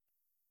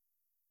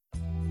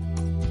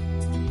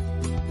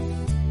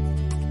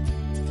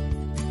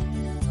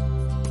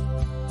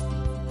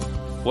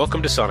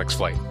Welcome to Sonics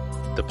Flight,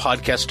 the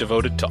podcast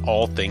devoted to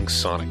all things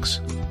Sonics.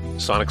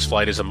 Sonics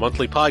Flight is a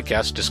monthly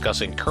podcast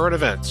discussing current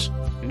events,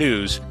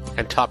 news,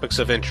 and topics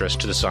of interest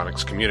to the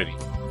Sonics community.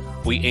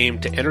 We aim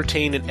to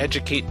entertain and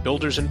educate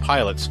builders and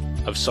pilots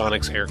of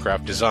Sonics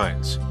aircraft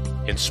designs,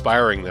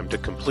 inspiring them to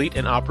complete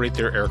and operate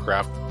their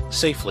aircraft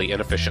safely and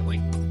efficiently.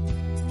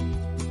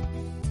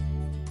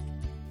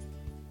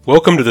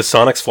 Welcome to the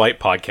Sonics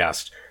Flight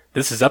podcast.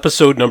 This is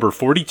episode number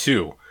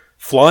 42,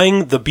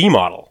 Flying the B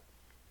Model.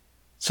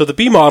 So the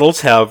B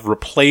models have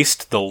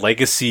replaced the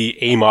legacy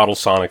A model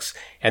Sonics,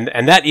 and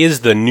that is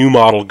the new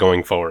model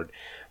going forward.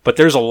 But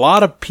there's a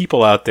lot of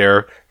people out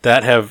there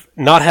that have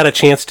not had a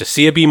chance to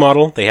see a B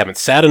model, they haven't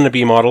sat in a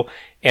B model,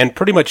 and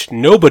pretty much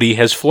nobody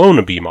has flown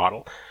a B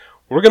model.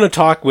 We're going to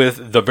talk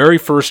with the very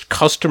first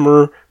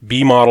customer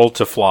B model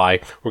to fly.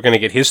 We're going to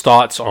get his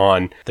thoughts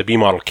on the B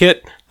model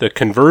kit, the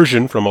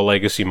conversion from a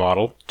legacy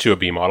model to a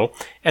B model,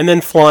 and then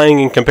flying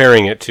and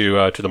comparing it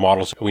to the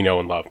models we know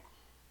and love.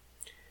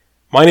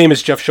 My name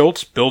is Jeff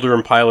Schultz, builder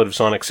and pilot of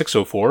Sonic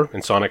 604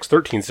 and Sonics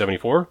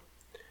 1374.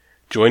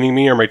 Joining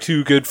me are my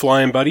two good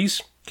flying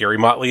buddies, Gary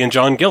Motley and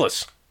John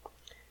Gillis.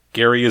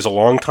 Gary is a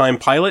longtime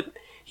pilot,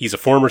 he's a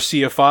former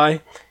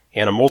CFI,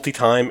 and a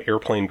multi-time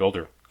airplane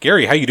builder.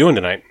 Gary, how you doing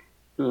tonight?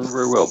 Doing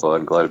very well,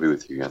 bud. Glad to be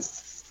with you again.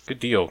 Good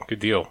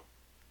deal.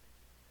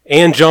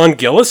 And John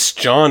Gillis.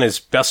 John is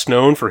best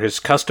known for his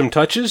custom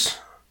touches,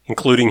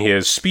 including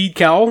his speed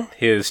cowl,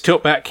 his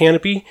tilt-back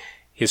canopy,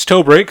 his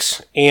toe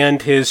brakes,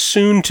 and his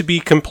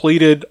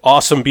soon-to-be-completed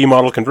awesome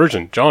B-model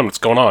conversion. John, what's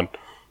going on?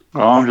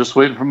 Oh, I'm just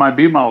waiting for my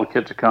B-model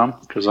kit to come,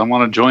 because I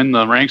want to join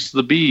the ranks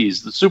of the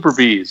Bs, the Super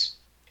Bs.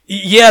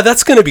 Yeah,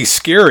 that's going to be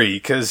scary,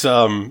 because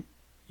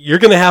you're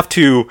going to have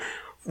to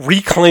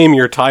reclaim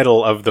your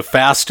title of the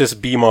fastest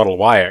B-model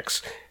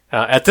YX.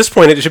 At this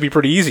point, it should be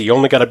pretty easy. You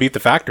only got to beat the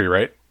factory,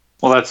 right?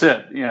 Well, that's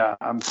it. Yeah,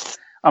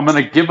 I'm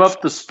going to give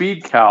up the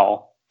speed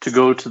cowl to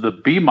go to the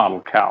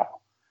B-model cowl.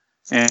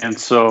 And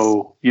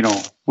so,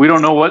 we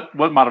don't know what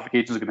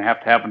modifications are going to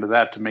happen to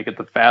that to make it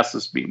the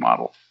fastest B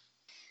model.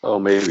 Oh,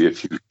 maybe a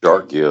few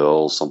dark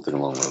gills, something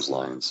along those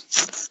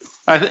lines.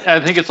 I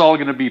think it's all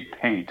going to be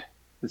paint.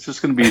 It's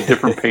just going to be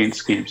different paint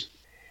schemes.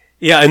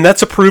 Yeah, and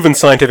that's a proven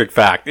scientific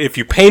fact. If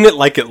you paint it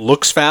like it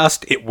looks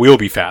fast, it will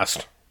be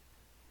fast.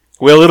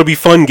 Well, it'll be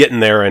fun getting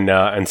there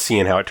and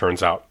seeing how it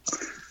turns out.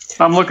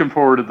 I'm looking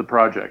forward to the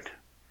project.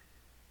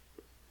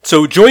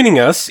 So joining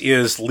us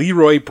is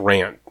Leroy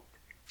Brandt.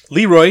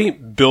 Leroy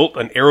built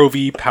an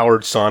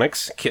AeroV-powered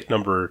Sonics, kit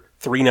number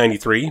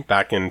 393,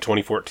 back in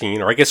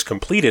 2014, or I guess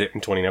completed it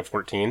in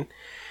 2014.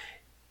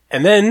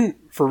 And then,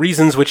 for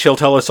reasons which he'll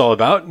tell us all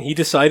about, he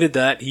decided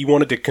that he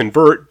wanted to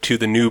convert to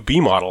the new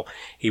B model.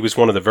 He was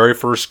one of the very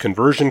first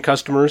conversion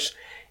customers,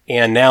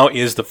 and now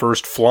is the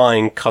first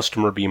flying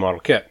customer B model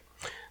kit.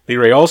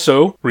 Leroy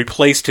also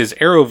replaced his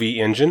AeroV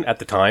engine at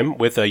the time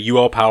with a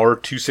UL Power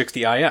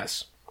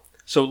 260IS.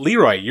 So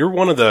Leroy, you're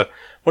one of the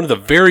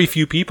very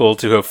few people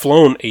to have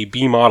flown a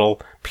B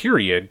model,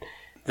 period.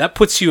 That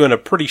puts you in a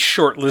pretty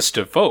short list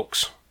of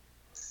folks.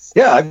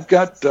 Yeah, I've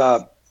got,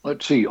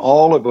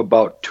 all of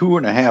about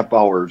 2.5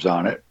 hours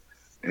on it.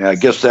 And I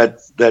guess that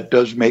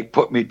does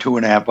put me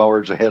 2.5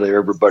 hours ahead of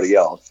everybody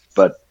else.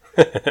 But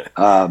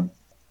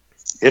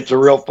it's a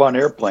real fun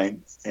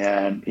airplane.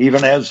 And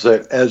even as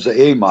the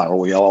A model,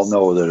 we all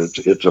know that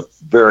it's a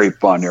very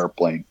fun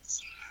airplane.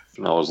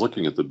 And I was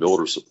looking at the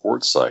builder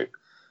support site,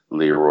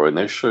 Leroy, and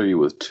they show you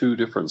with two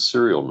different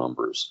serial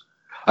numbers.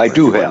 I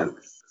do have.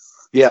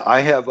 Yeah,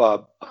 I have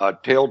a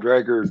tail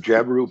dragger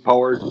Jabiru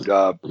powered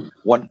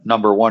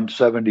number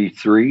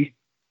 173.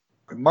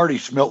 Marty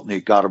Smiltney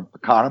got a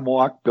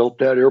Economwalk, built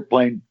that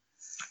airplane.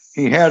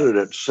 He had it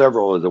at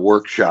several of the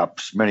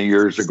workshops many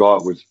years ago.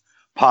 It was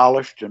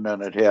polished, and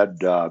then it had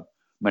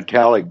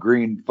metallic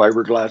green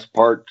fiberglass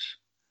parts.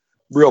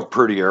 Real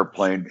pretty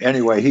airplane.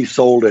 Anyway, he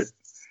sold it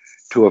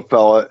to a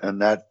fella,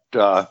 and that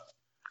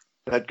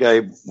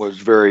guy was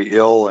very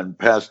ill and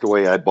passed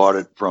away. I bought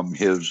it from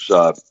his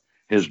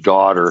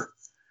daughter,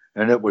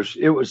 and it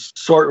was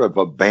sort of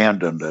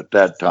abandoned at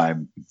that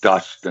time,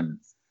 dust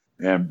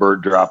and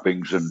bird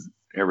droppings and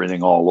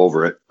everything all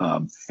over it.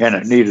 And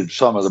it needed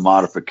some of the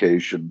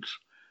modifications,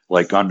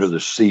 like under the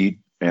seat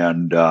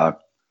and the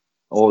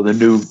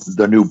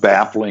new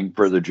baffling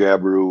for the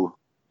Jabiru,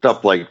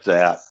 stuff like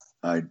that.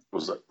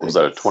 Was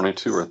that a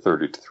 22 or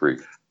 33?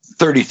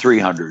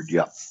 3300,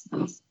 yeah.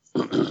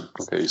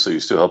 Okay, so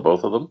you still have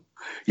both of them?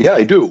 Yeah,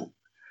 I do.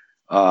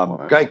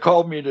 Right. Guy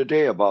called me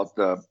today about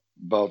the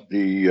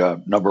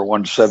number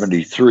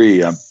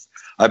 173.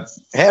 I've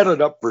had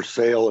it up for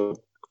sale a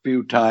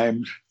few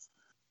times.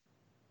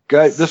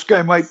 This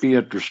guy might be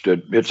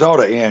interested. It's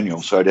out of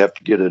annual, so I'd have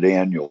to get it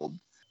annualed.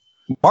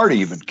 Marty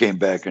even came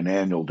back and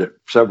annualed it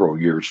several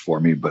years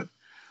for me, but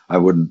I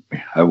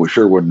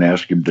sure wouldn't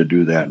ask him to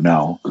do that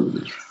now.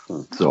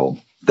 So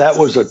that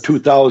was a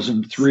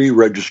 2003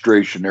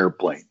 registration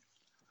airplane.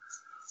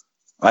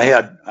 I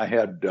had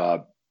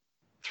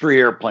 3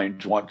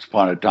 airplanes once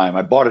upon a time.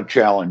 I bought a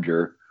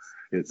Challenger.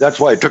 That's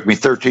why it took me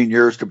 13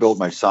 years to build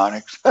my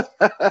Sonics.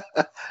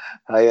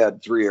 I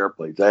had 3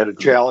 airplanes. I had a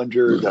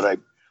Challenger that I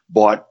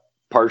bought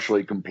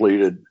partially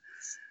completed.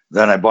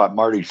 Then I bought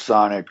Marty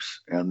Sonics,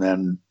 and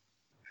then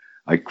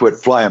I quit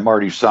flying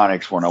Marty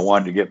Sonics when I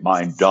wanted to get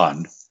mine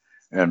done,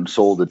 and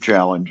sold the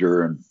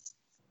Challenger. And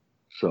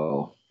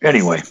so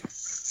anyway.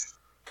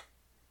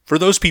 For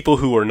those people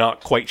who are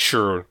not quite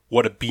sure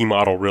what a B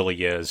model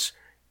really is,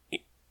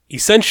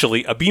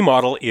 essentially a B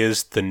model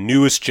is the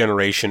newest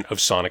generation of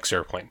Sonex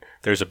airplane.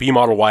 There's a B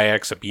model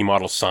YX, a B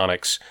model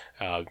Sonex,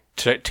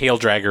 tail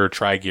dragger,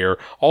 tri-gear,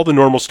 all the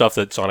normal stuff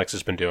that Sonex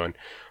has been doing.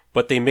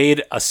 But they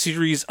made a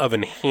series of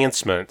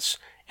enhancements,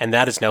 and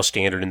that is now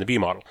standard in the B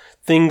model.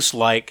 Things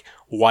like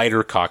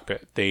wider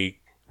cockpit. They,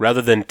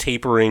 rather than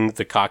tapering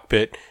the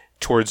cockpit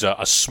towards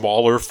a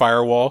smaller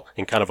firewall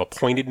and kind of a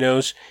pointed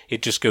nose,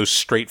 it just goes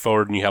straight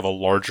forward and you have a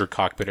larger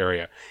cockpit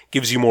area.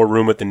 Gives you more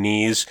room at the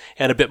knees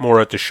and a bit more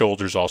at the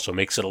shoulders also,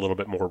 makes it a little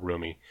bit more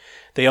roomy.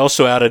 They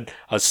also added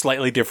a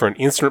slightly different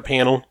instrument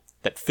panel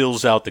that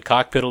fills out the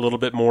cockpit a little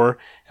bit more,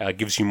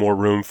 gives you more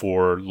room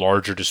for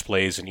larger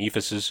displays and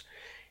ephyses,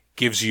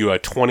 gives you a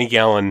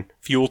 20-gallon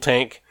fuel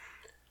tank.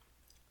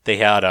 They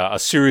had a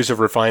series of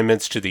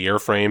refinements to the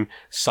airframe,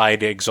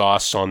 side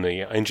exhausts on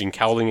the engine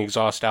cowling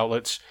exhaust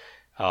outlets,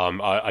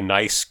 a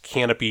nice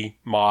canopy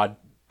mod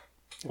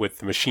with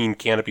the machine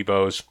canopy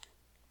bows,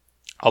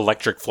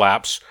 electric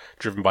flaps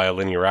driven by a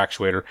linear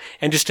actuator,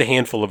 and just a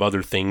handful of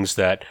other things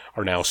that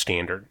are now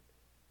standard.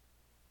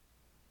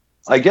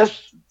 I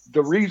guess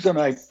the reason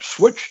I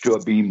switched to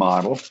a B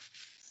model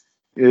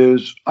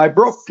is I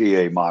broke the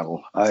A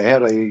model. I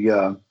had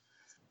a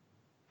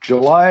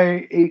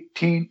July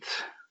 18th,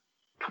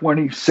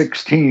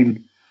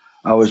 2016,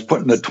 I was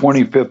putting the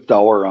 25th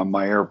hour on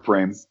my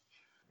airframe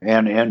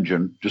and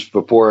engine just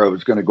before I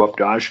was going to go up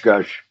to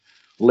Oshkosh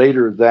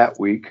later that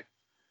week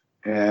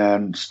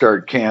and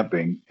start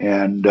camping.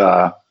 And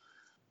I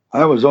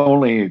was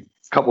only a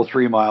couple,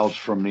 3 miles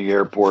from the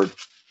airport.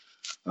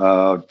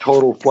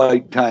 Total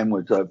flight time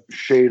was a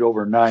shade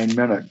over 9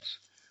 minutes.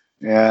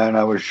 And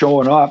I was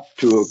showing up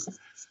to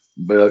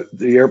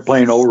the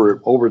airplane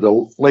over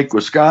the Lake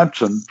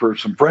Wisconsin for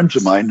some friends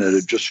of mine that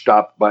had just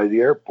stopped by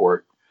the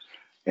airport.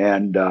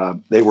 And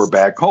they were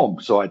back home.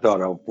 So I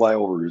thought I'll fly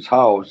over to his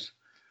house.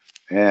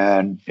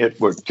 And it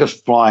was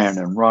just flying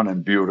and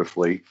running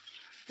beautifully.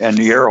 And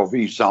the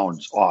ROV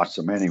sounds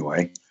awesome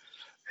anyway.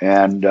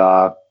 And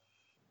I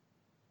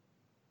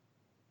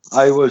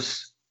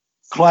was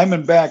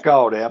climbing back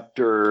out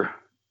after,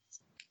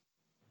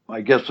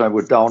 I guess I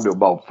was down to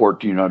about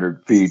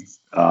 1,400 feet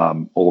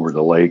over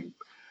the lake.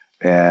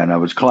 And I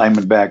was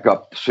climbing back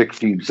up to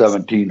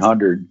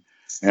 1,700,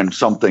 and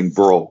something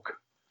broke.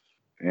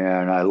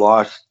 And I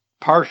lost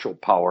partial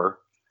power.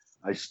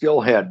 I still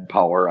had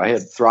power. I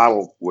had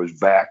throttle was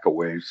back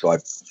away. So I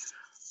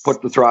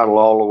put the throttle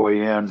all the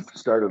way in,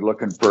 started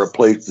looking for a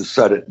place to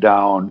set it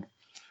down.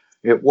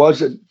 It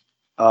wasn't,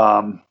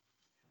 the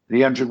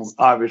engine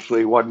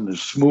obviously wasn't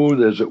as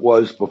smooth as it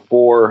was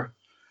before.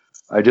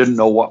 I didn't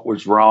know what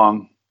was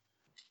wrong.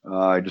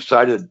 I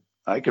decided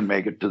I can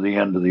make it to the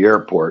end of the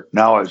airport.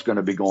 Now I was going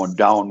to be going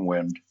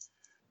downwind.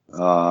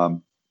 But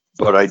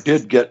I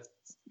did get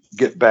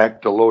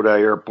back to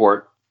Lodi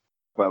Airport.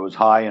 I was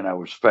high and I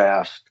was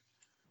fast.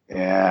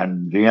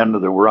 And the end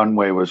of the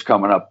runway was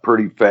coming up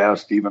pretty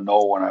fast, even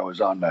though when I was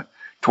on the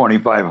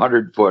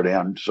 2,500 foot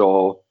end.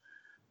 So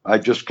I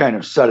just kind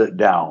of set it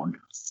down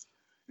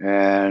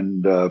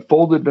and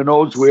folded the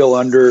nose wheel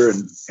under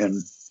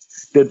and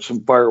did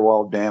some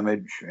firewall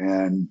damage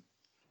and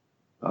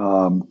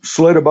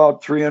slid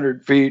about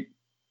 300 feet.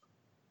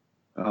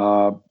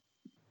 Went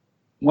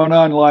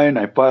online.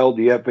 I filed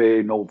the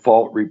FAA no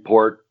fault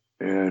report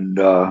and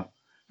got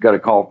a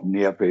call from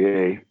the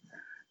FAA.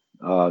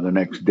 The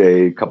next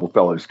day, a couple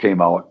fellas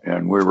came out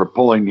and we were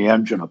pulling the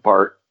engine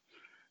apart.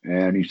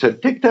 And he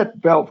said, take that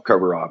valve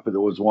cover off. There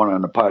was one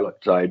on the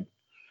pilot side.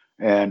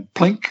 And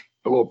plink,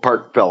 a little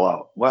part fell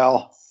out.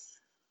 Well,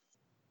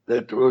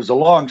 it was a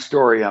long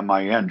story on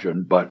my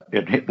engine, but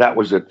that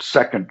was its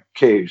second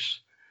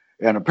case.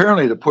 And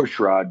apparently the push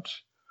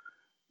rods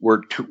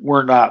were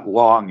not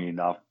long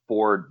enough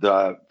for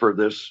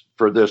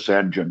this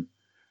engine.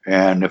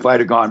 And if I'd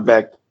have gone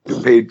back to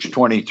page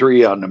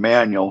 23 on the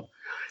manual,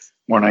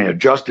 when I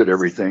adjusted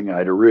everything,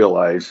 I'd have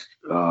realized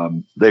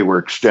they were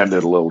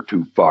extended a little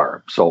too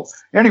far. So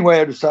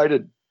anyway, I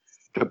decided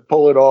to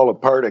pull it all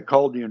apart. I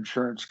called the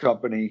insurance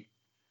company,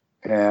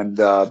 and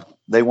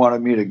they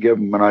wanted me to give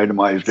them an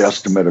itemized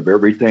estimate of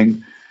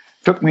everything.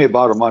 Took me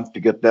about a month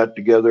to get that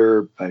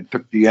together. I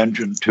took the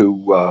engine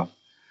to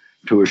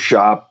a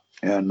shop,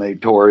 and they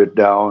tore it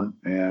down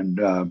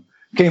and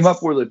came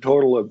up with a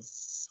total of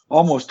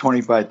almost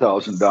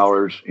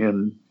 $25,000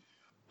 in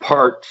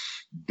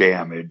parts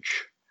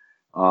damage.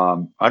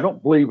 I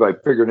don't believe I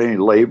figured any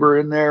labor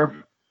in there.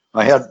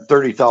 I had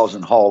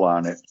 30,000 hull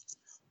on it,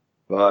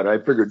 but I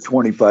figured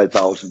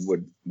 25,000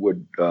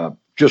 would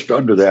just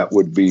under that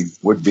would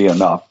be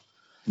enough.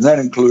 And that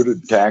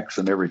included tax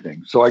and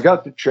everything. So I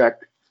got the check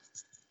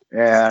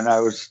and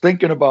I was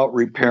thinking about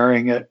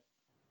repairing it.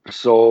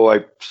 So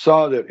I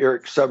saw that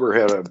Eric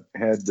Seber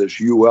had this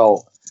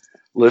UL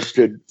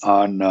listed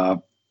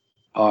on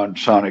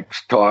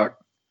Sonic's Talk,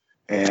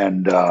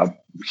 and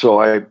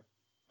so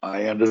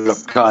I ended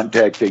up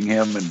contacting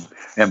him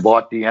and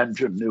bought the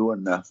engine new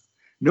in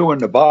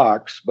the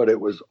box, but it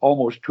was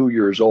almost 2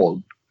 years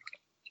old.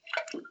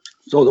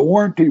 So the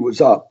warranty was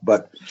up,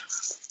 but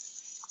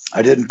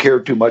I didn't care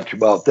too much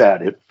about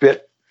that. It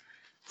fit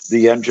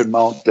the engine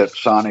mount that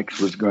Sonics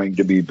was going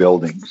to be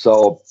building.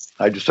 So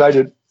I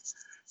decided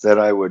that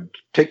I would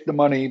take the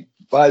money,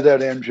 buy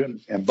that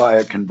engine, and buy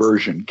a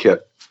conversion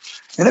kit.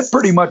 And that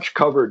pretty much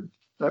covered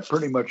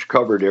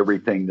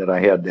everything that I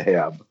had to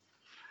have.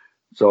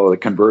 So the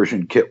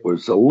conversion kit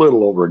was a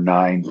little over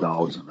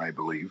 $9,000, I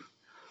believe.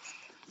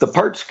 The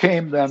parts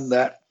came then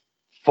that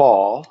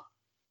fall.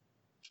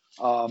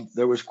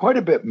 There was quite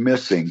a bit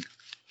missing,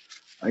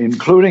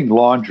 including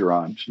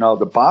longerons. Now,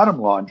 the bottom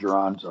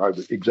longerons are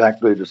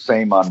exactly the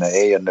same on the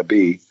A and the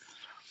B.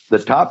 The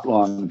top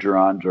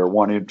longerons are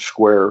 1-inch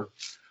square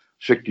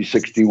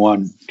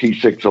 6061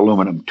 T6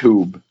 aluminum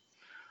tube.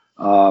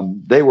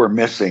 They were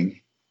missing.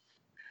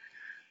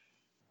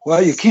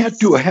 Well, you can't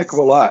do a heck of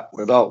a lot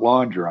without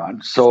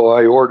longerons, so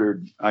I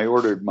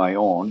ordered my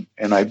own,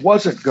 and I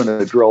wasn't going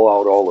to drill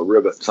out all the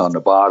rivets on the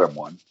bottom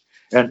one.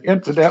 And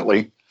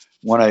incidentally,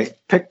 when I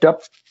picked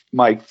up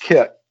my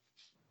kit,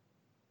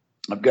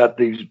 I've got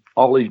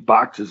all these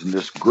boxes in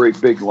this great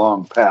big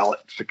long pallet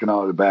sticking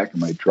out of the back of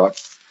my truck,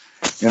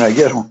 and I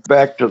get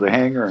back to the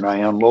hangar and I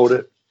unload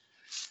it,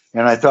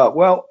 and I thought,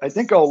 well, I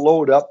think I'll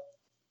load up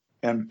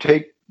and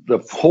take the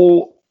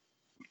whole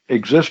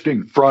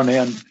existing front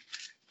end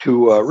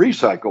to a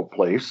recycle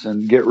place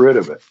and get rid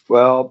of it.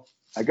 Well,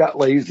 I got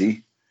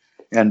lazy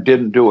and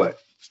didn't do it.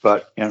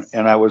 And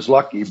I was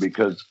lucky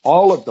because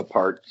all of the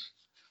parts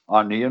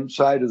on the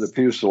inside of the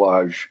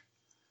fuselage,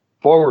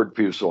 forward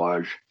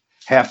fuselage,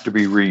 have to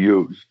be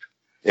reused,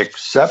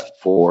 except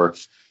for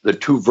the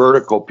 2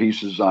 vertical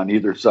pieces on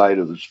either side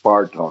of the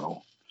spar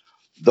tunnel.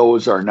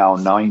 Those are now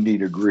 90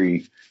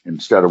 degree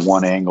instead of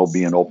one angle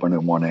being open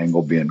and one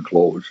angle being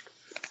closed.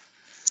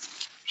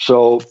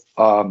 So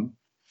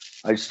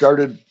I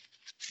started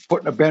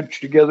putting a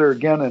bench together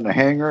again in the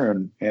hangar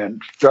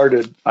and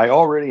started. I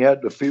already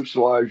had the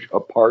fuselage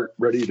apart,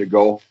 ready to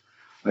go.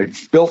 I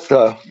built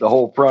the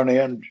whole front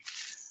end,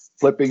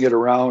 flipping it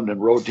around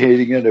and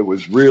rotating it. It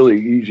was really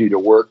easy to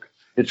work.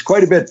 It's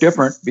quite a bit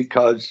different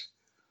because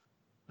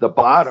the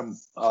bottom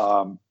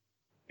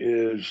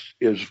is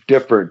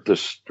different.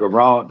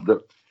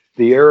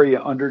 The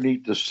area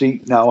underneath the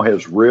seat now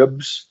has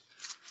ribs,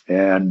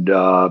 and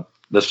the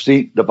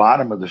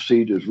bottom of the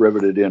seat is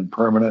riveted in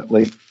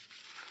permanently.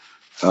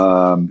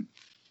 But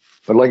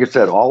like I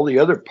said, all the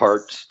other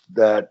parts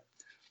that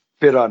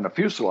fit on the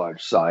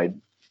fuselage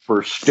side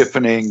for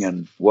stiffening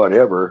and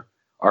whatever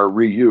are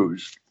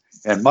reused.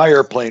 And my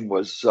airplane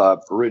was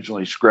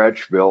originally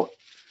scratch built.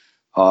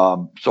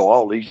 So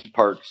all these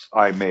parts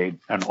I made,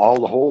 and all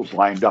the holes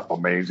lined up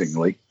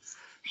amazingly.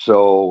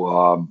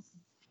 So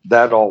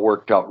that all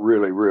worked out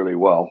really, really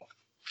well.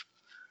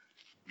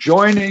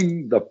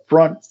 Joining the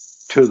front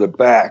to the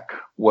back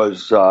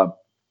was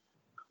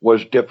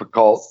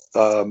difficult.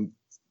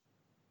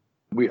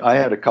 I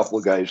had a couple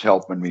of guys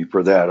helping me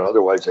for that.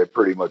 Otherwise, I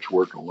pretty much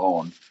work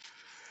alone.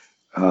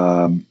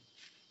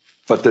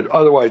 But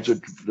otherwise,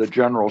 the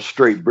general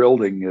straight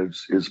building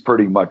is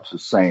pretty much the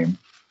same.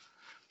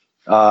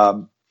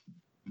 The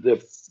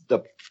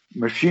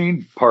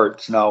machine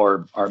parts now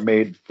are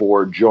made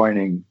for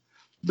joining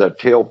the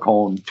tail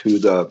cone to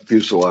the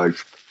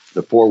fuselage,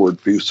 the forward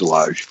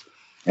fuselage,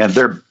 and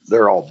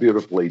they're all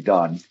beautifully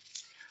done.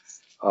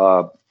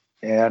 But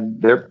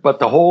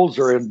the holes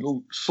are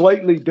in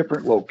slightly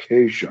different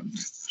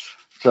locations,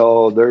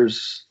 so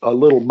there's a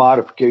little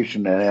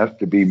modification that has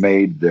to be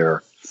made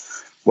there.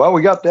 Well,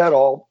 we got that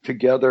all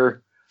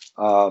together.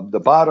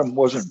 The bottom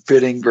wasn't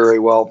fitting very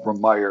well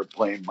from my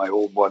airplane, my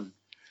old one,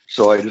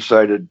 so I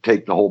decided to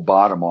take the whole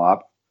bottom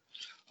off,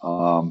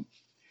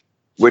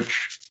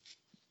 which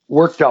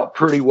worked out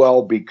pretty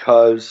well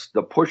because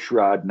the push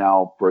rod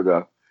now for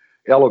the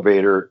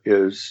elevator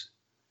is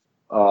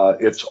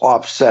it's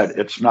offset.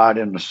 It's not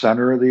in the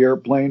center of the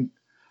airplane.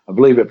 I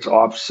believe it's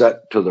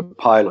offset to the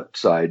pilot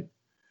side.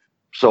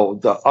 So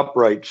the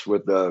uprights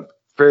with the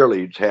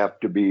fairleads have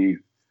to be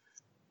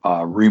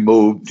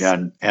removed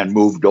and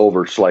moved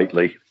over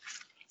slightly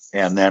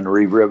and then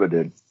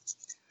re-riveted.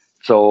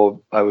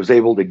 So I was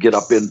able to get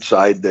up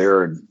inside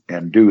there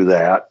and do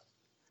that.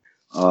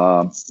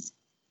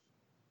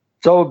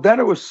 So then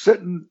it was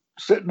sitting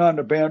on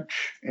the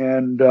bench,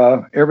 and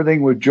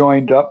everything was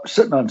joined up,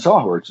 sitting on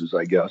sawhorses,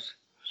 I guess.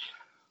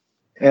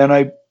 And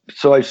I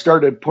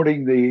started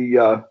putting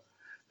the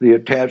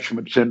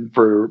attachments in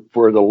for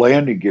the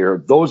landing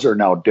gear. Those are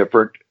now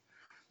different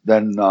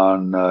than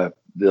on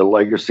the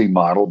Legacy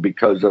model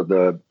because of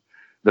the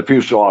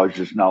fuselage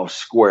is now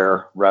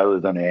square rather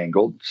than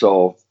angled.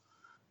 So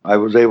I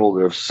was able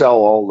to sell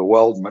all the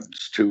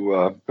weldments to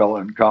a fellow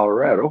in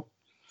Colorado,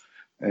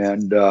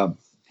 and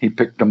he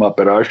picked them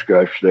up at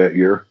Oshkosh that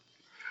year.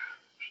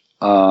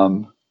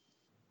 And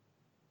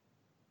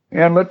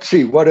let's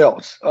see what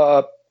else.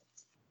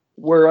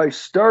 Where I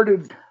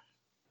started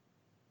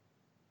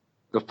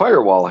the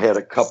firewall had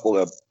a couple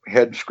of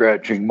head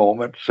scratching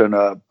moments and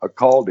a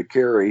call to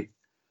carry,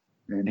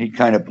 and he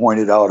kind of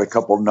pointed out a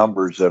couple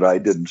numbers that I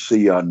didn't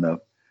see on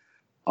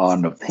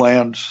the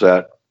plan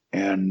set,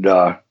 and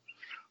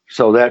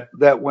so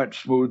that went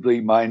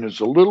smoothly. Mine is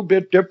a little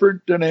bit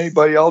different than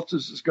anybody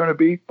else's is going to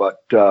be,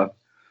 but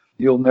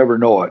you'll never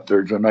know it.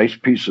 There's a nice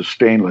piece of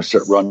stainless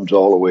that runs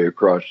all the way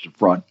across the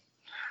front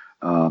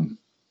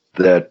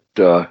that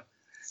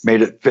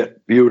made it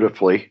fit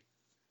beautifully.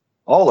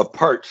 All the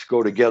parts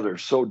go together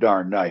so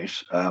darn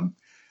nice.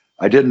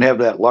 I didn't have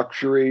that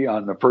luxury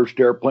on the first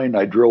airplane.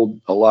 I drilled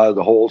a lot of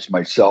the holes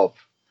myself.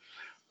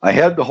 I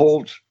had the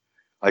holes.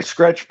 I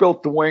scratch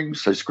built the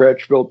wings. I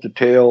scratch built the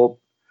tail.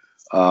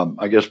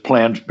 I guess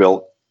plans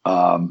built.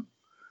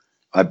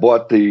 I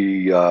bought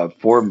the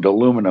formed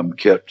aluminum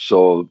kit,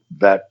 so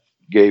that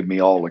gave me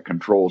all the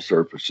control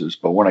surfaces.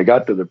 But when I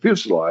got to the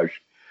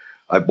fuselage,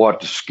 I bought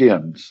the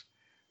skins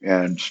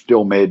and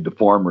still made the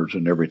formers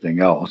and everything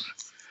else.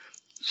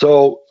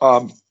 So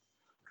I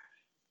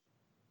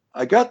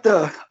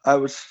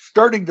was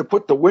starting to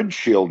put the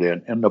windshield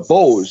in, and the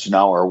bows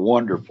now are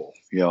wonderful.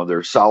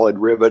 They're solid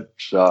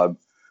rivets,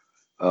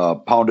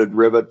 pounded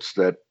rivets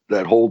that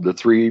hold the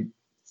three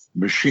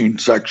machine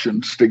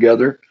sections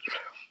together.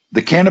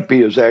 The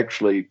canopy is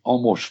actually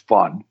almost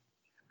fun.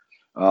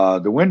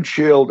 The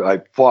windshield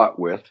I fought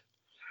with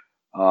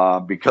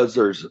because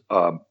there's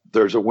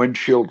a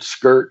windshield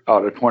skirt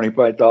out of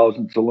 25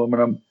 thousandths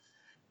aluminum.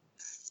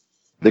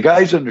 The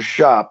guys in the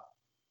shop,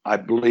 I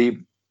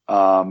believe,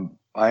 I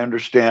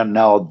understand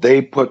now,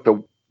 they put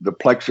the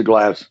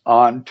plexiglass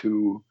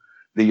onto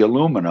the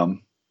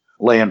aluminum,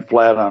 laying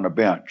flat on a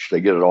bench.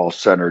 They get it all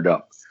centered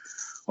up.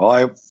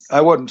 Well, I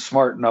wasn't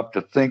smart enough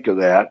to think of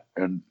that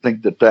and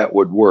think that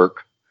would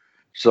work.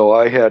 So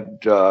I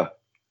had the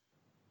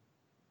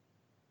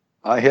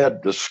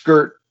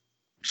skirt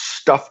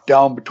stuffed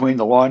down between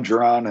the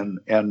longeron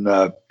and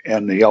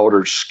the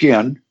outer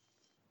skin,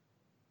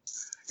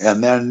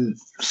 and then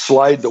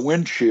slide the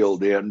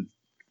windshield in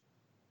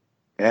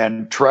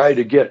and try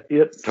to get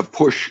it to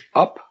push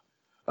up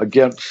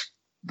against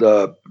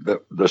the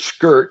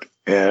skirt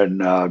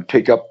and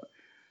take up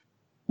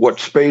what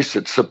space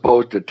it's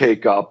supposed to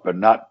take up and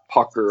not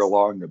pucker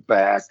along the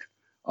back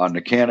on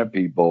the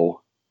canopy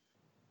bow.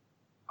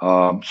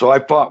 So I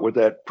fought with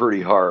that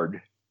pretty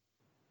hard.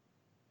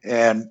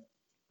 And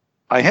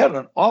I had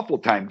an awful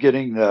time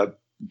getting the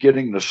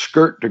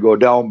skirt to go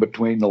down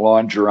between the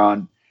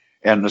longeron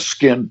and the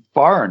skin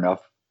far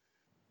enough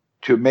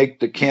to make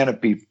the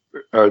canopy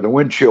or the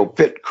windshield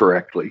fit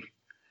correctly.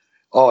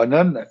 Oh, and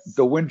then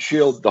the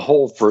windshield, the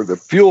hole for the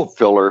fuel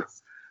filler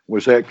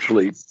was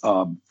actually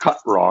cut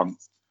wrong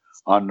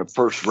on the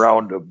first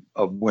round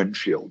of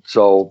windshield.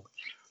 So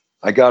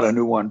I got a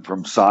new one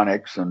from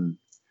Sonics, and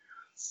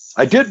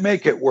I did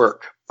make it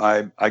work.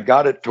 I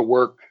got it to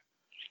work.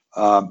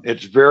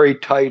 It's very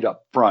tight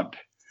up front,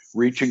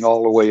 reaching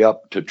all the way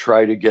up to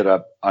try to get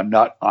a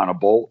nut on a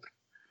bolt.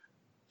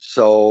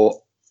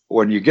 So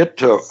when you get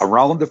to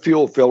around the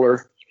fuel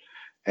filler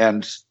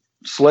and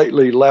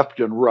slightly left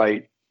and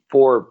right,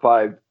 4 or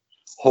 5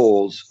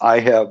 holes,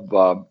 I have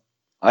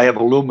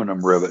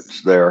aluminum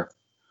rivets there.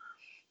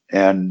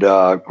 And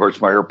of course,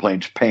 my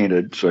airplane's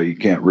painted, so you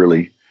can't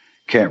really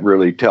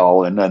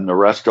tell. And then the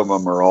rest of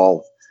them are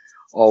all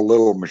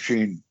little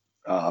machine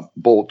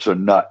bolts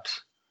and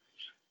nuts.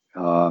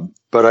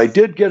 But I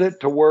did get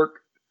it to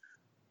work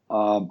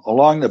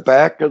along the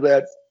back of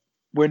that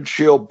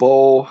windshield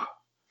bow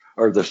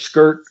or the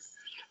skirt.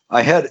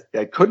 I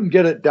couldn't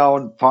get it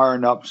down far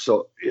enough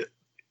so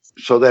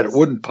that it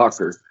wouldn't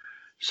pucker.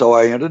 So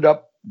I ended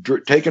up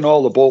taking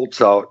all the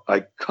bolts out.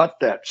 I cut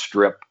that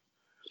strip.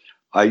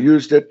 I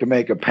used it to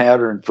make a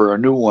pattern for a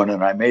new one,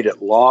 and I made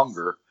it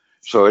longer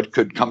so it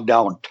could come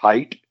down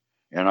tight,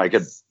 and I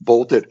could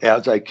bolt it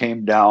as I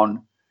came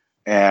down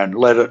and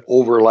let it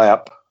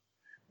overlap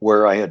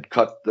where I had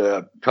cut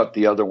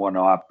the other one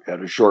off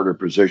at a shorter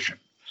position.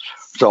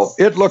 So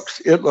it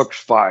looks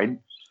fine,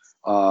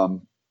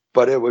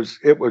 but it was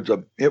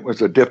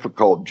a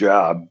difficult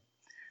job,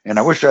 and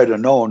I wish I'd have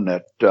known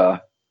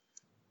that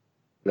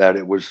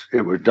it was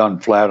done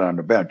flat on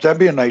the bench. That'd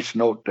be a nice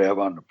note to have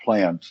on the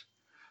plans.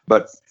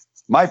 But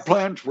my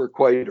plans were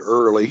quite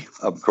early,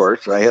 of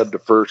course. I had the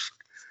first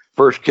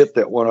kit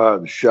that went out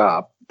of the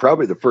shop,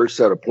 probably the first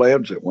set of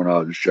plans that went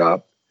out of the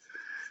shop.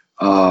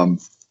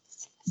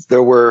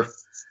 There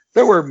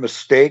were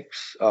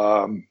mistakes.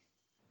 Bolt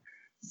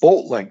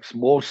lengths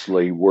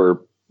mostly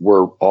were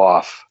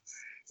off.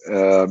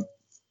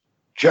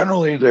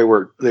 Generally,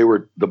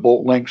 the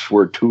bolt lengths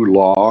were too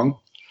long,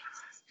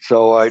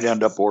 so I'd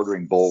end up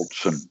ordering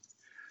bolts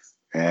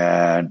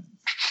and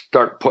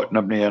start putting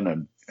them in,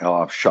 and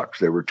oh shucks,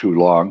 they were too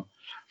long.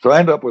 So I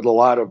ended up with a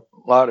lot of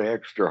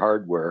extra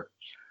hardware,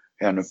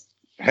 and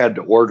had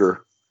to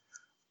order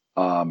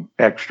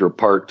extra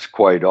parts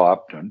quite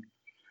often.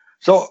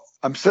 So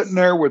I'm sitting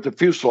there with the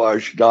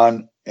fuselage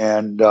done,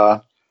 and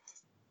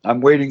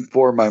I'm waiting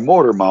for my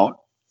motor mount.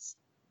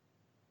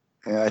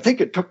 And I think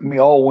it took me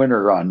all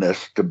winter on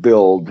this to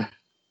build.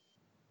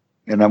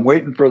 And I'm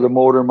waiting for the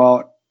motor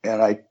mount,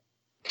 and I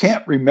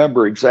can't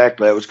remember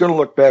exactly. I was going to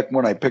look back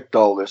when I picked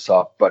all this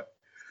up, but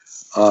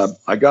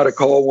I got a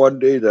call one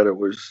day that it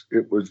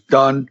was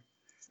done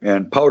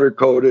and powder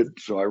coated.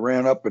 So I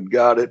ran up and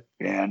got it,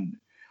 and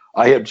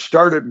I had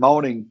started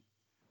mounting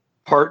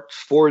parts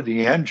for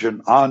the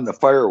engine on the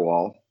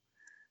firewall,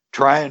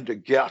 trying to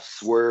guess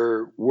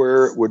where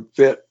it would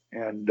fit.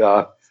 And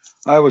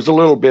I was a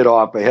little bit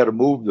off. I had to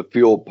move the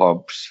fuel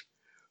pumps,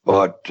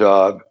 but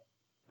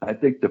I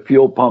think the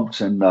fuel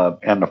pumps and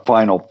the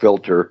final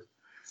filter,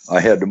 I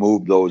had to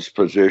move those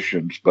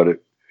positions, but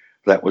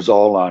that was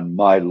all on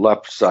my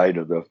left side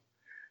of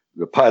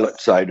the pilot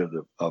side of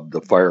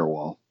the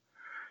firewall.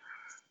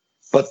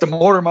 But the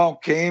motor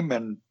mount came,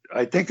 and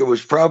I think it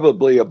was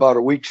probably about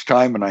a week's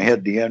time, and I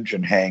had the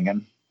engine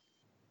hanging.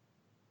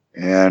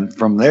 And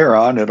from there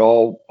on, it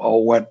all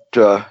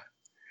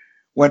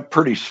went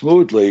pretty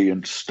smoothly.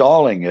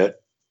 Installing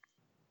it,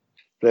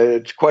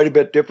 it's quite a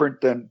bit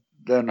different than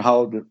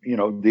how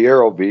the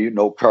Aero V,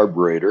 no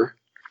carburetor,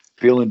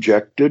 fuel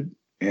injected,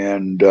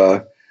 and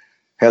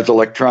has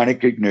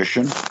electronic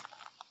ignition.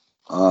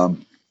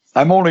 I'm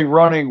only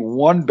running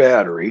one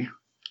battery.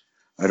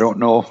 I don't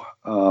know.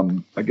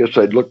 I guess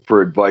I'd look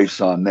for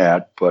advice on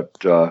that,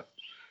 but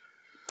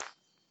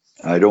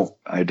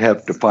I'd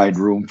have to find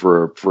room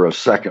for a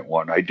second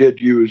one. I did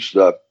use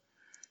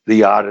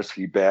the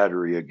Odyssey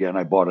battery again.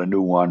 I bought a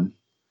new one.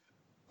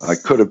 I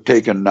could have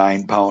taken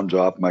 9 pounds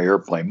off my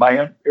airplane.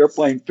 My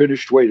airplane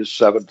finished weight is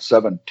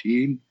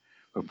 717.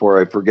 Before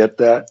I forget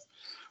that,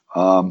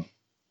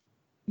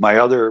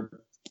 my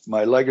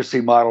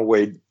legacy model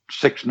weighed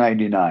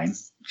 699.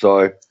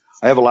 So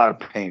I have a lot of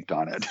paint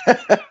on it.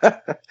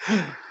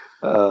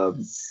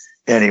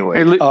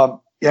 Anyway,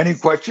 any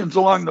questions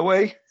along the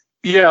way?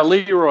 Yeah,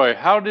 Leroy,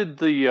 how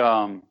did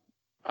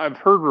I've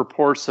heard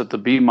reports that the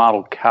B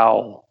model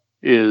cowl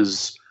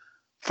is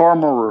far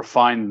more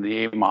refined than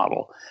the A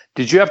model.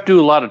 Did you have to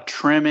do a lot of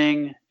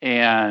trimming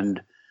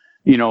and,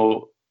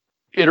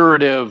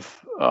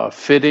 iterative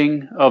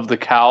fitting of the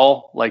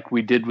cowl like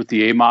we did with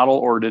the A model,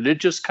 or did it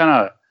just kind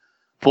of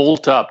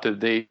bolt up? Have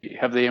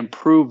they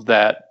improved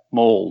that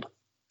mold?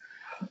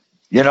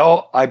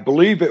 I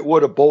believe it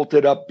would have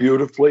bolted up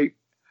beautifully.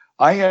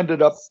 I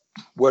ended up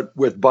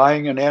with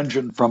buying an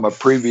engine from a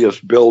previous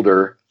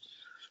builder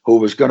who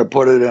was going to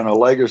put it in a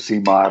legacy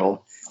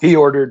model. He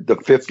ordered the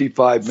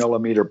 55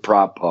 millimeter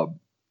prop hub.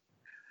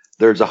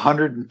 There's a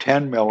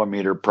 110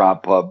 millimeter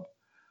prop hub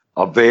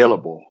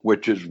available,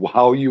 which is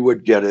how you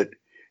would get it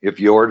if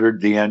you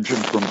ordered the engine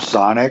from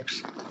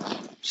Sonex.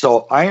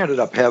 So I ended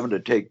up having to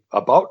take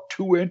about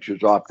 2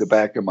 inches off the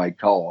back of my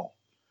cowl.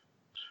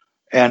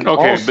 And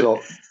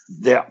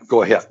yeah,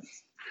 go ahead.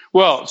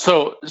 Well,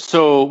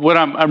 so what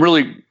I'm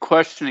really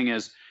questioning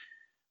is,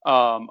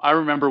 I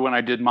remember when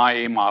I did my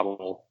A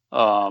model,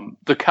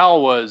 the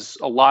cowl was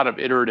a lot of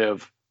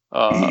iterative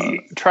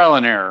trial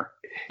and error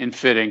in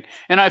fitting,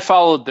 and I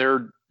followed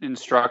their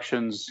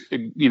instructions,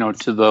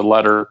 to the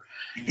letter,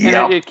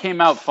 and it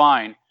came out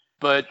fine.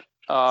 But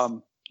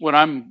what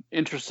I'm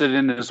interested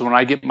in is when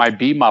I get my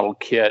B model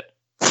kit,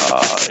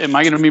 am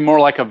I going to be more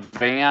like a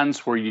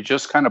Vans where you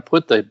just kind of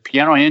put the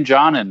piano hinge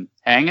on and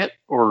hang it,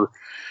 or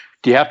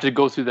do you have to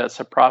go through that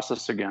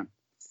process again?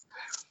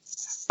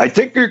 I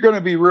think you're going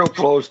to be real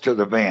close to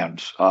the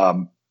Vans.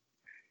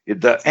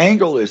 The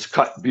angle is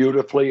cut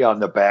beautifully on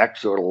the back,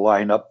 so it'll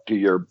line up to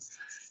your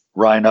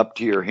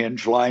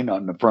hinge line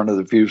on the front of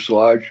the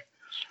fuselage.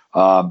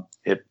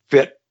 It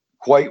fit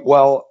quite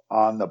well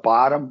on the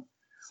bottom.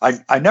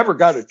 I never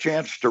got a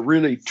chance to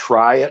really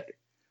try it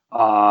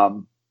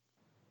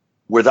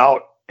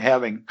without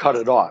having cut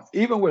it off.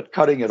 Even with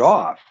cutting it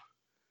off,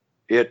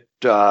 it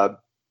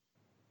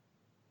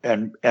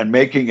and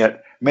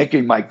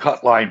making my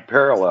cut line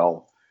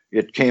parallel,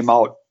 it came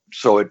out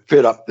so it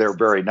fit up there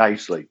very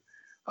nicely.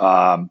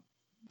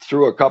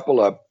 Threw a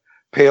couple of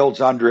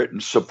pails under it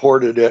and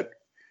supported it,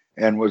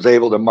 and was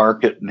able to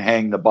mark it and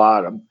hang the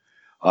bottom.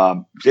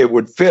 It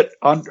would fit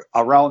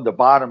around the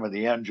bottom of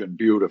the engine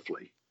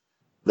beautifully.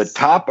 The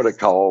top of the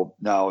cowl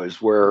now is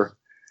where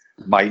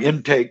my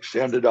intakes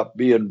ended up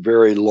being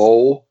very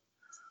low.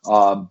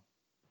 The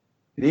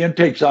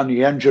intakes on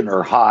the engine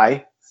are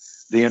high.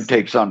 The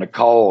intakes on the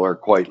cowl are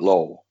quite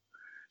low.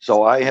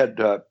 So I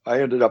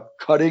ended up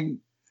cutting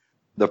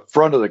the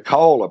front of the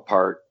cowl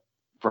apart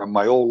from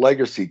my old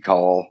legacy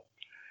cowl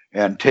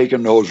and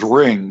taking those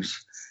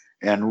rings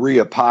and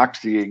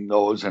re-epoxying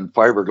those and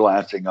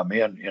fiberglassing them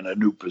in a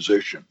new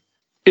position.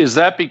 Is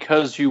that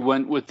because you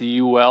went with the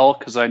UL?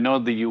 Because I know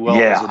the UL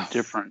is a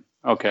different.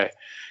 Okay.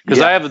 Because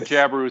I have a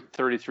Jabiru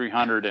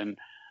 3300, and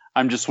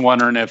I'm just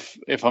wondering if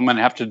I'm going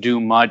to have to do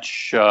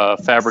much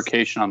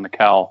fabrication on the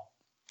cowl.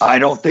 I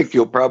don't think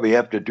you'll probably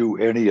have to do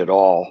any at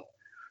all.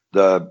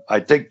 I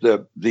think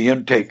the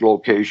intake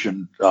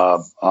location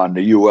on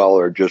the UL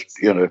are just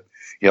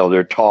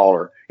they're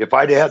taller. If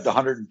I'd had the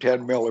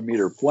 110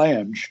 millimeter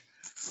flange,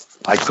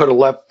 I could have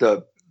left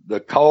the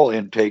cowl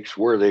intakes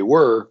where they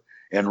were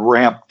and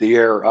ramped the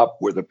air up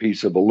with a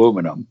piece of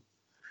aluminum.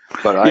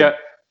 But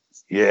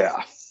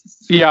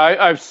Yeah,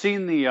 I've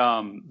seen the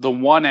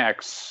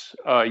 1X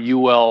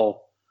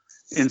UL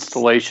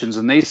installations,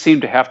 and they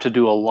seem to have to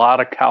do a lot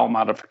of cowl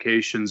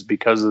modifications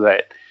because of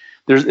that.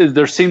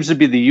 There seems to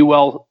be the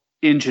UL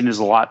engine is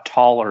a lot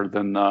taller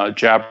than the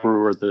Jabiru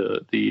or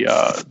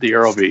the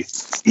Aero-V.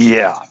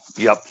 Yeah,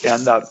 yep.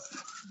 And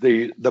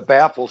the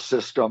baffle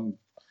system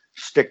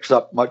sticks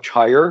up much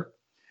higher,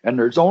 and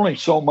there's only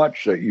so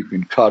much that you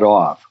can cut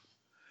off.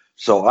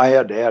 So I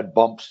had to add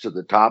bumps to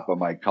the top of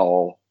my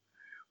cowl,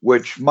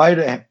 which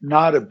might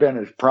not have been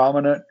as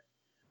prominent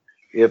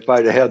if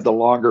I'd have had the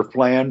longer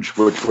flange,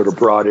 which would have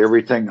brought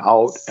everything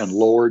out and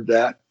lowered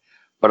that.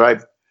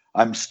 But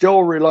I'm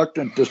still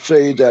reluctant to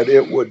say that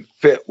it would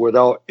fit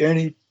without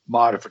any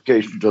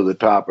modification to the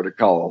top of the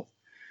cowl.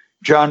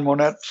 John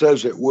Monette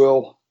says it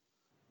will,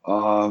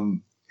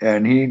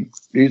 and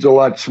he's a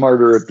lot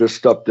smarter at this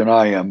stuff than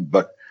I am,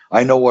 but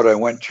I know what I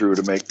went through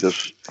to make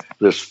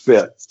this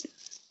fit.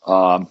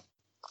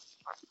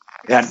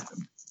 And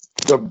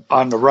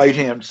on the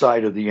right-hand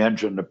side of the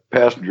engine, the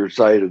passenger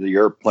side of the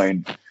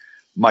airplane,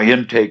 my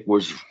intake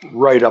was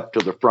right up to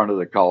the front of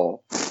the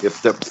cowl.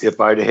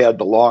 If I'd had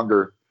the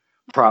longer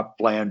prop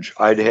flange,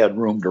 I'd had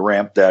room to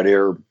ramp that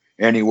air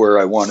anywhere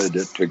I wanted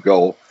it to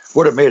go.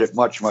 Would have made it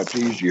much, much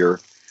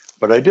easier.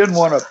 But I didn't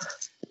want to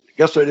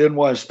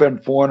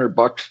spend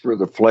 $400 for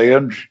the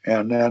flange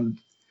and then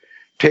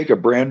take a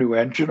brand new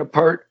engine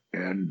apart.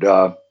 And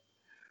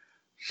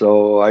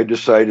so I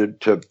decided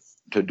to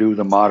do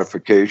the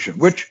modification,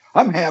 which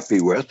I'm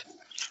happy with.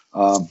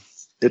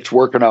 It's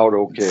working out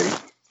okay.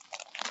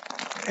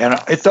 And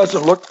it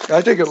doesn't look,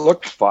 I think it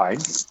looks fine.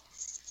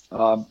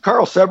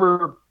 Carl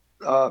Sever,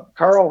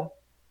 Carl,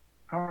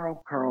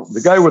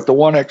 the guy with the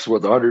 1X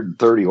with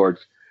 130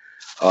 horse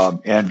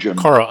engine.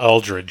 Carl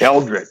Eldridge.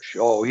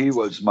 Oh, he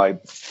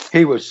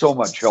was so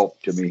much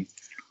help to me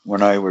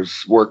when I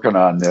was working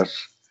on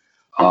this,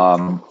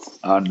 on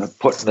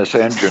putting this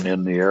engine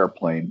in the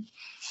airplane.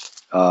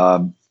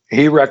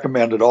 He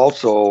recommended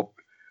also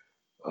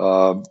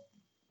the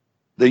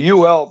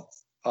UL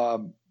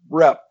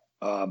rep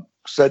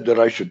said that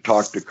I should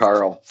talk to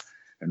Carl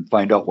and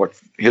find out what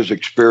his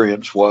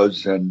experience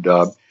was. And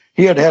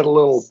he had a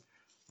little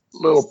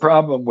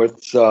problem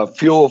with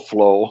fuel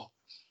flow,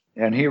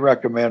 and he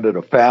recommended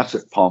a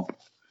facet pump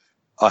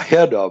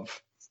ahead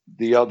of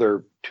the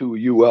other two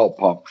UL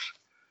pumps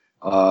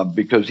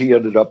because he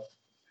ended up,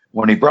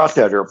 when he brought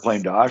that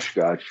airplane to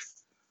Oshkosh,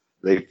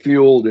 they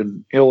fueled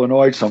in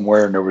Illinois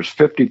somewhere, and there was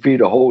 50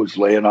 feet of hose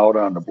laying out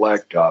on the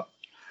blacktop,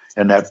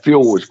 and that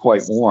fuel was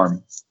quite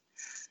warm.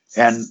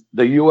 And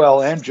the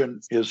UL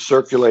engine is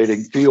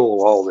circulating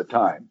fuel all the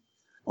time.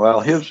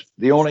 Well,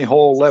 the only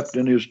hole left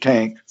in his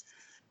tank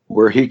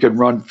where he could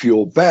run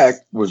fuel back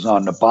was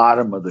on the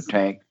bottom of the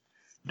tank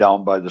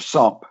down by the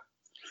sump.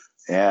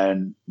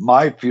 And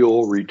my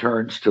fuel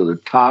returns to the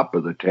top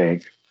of the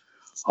tank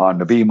on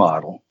the B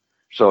model.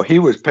 So he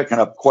was picking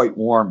up quite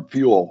warm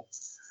fuel.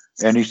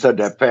 And he said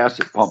that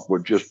facet pump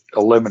would just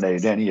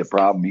eliminate any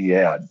problem he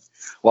had.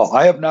 Well,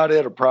 I have not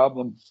had a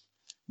problem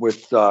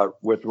with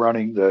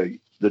running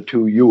the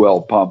two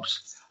UL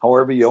pumps.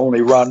 However, you can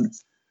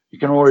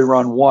only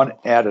run one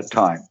at a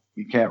time.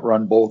 You can't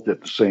run both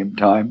at the same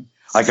time.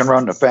 I can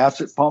run the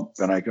facet pump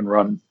and I can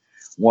run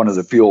one of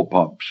the fuel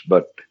pumps,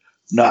 but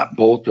not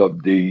both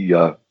of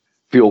the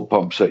fuel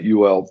pumps that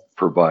UL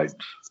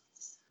provides.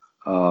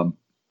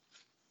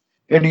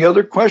 Any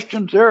other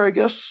questions there, I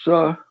guess?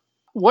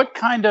 What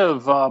kind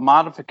of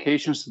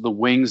modifications to the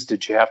wings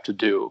did you have to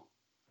do?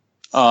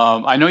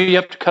 I know you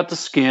have to cut the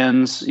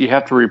skins. You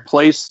have to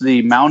replace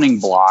the mounting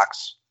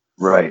blocks.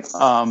 Right.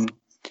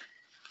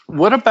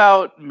 What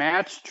about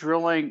match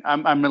drilling?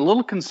 I'm a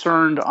little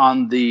concerned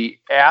on the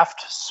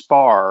aft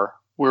spar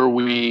where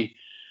we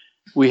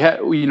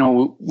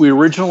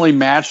originally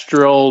match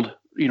drilled,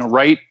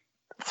 right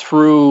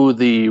through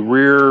the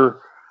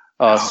rear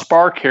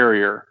spar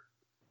carrier.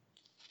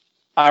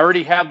 I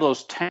already have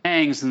those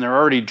tangs and they're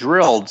already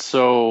drilled,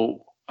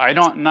 so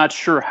I'm not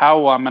sure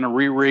how I'm going to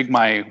re-rig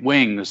my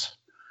wings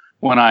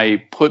when I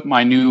put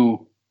my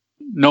new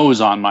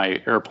nose on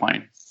my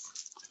airplane.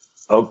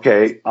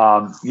 Okay.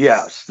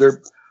 Yes,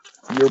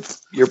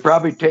 you're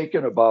probably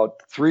taking about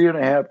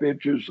 3.5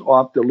 inches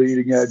off the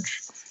leading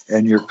edge,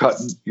 and you're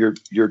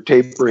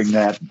tapering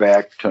that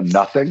back to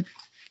nothing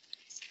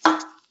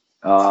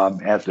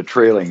at the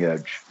trailing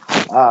edge.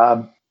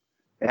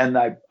 And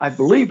I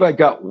believe I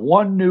got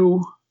one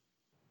new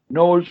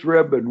nose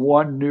rib and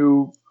one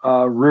new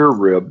rear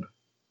rib.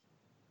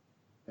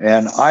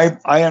 And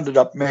I ended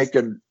up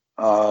making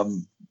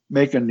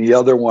the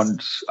other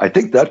ones. I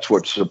think that's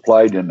what's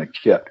supplied in the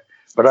kit.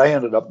 But I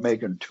ended up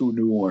making 2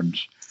 new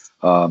ones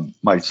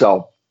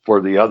myself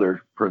for the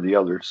other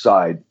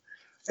side.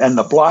 And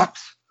the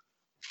blocks,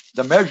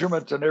 the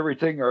measurements and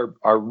everything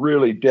are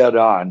really dead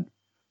on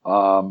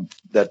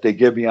that they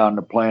give you on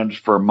the plans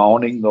for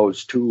mounting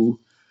those 2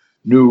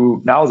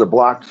 new. Now the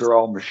blocks are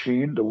all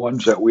machined. The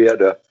ones that we had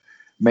to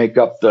make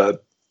up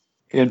the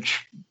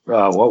inch,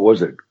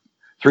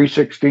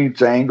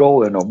 3/16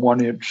 angle and a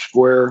 1 inch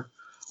square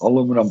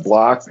aluminum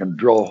block and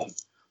drill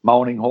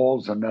mounting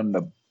holes, and then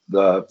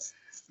the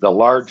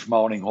large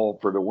mounting hole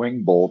for the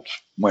wing bolts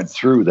went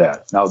through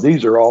that. Now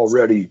these are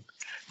already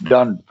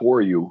done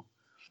for you,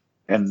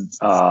 and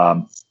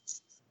that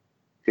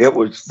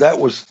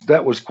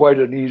was quite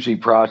an easy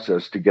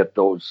process to get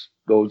those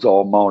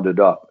all mounted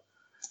up.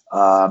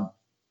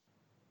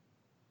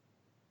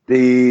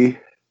 It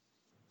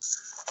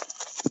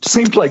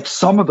seems like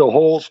some of the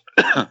holes,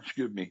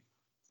 excuse me,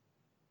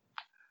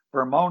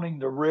 for mounting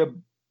the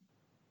rib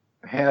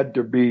had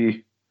to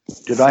be.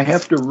 Did I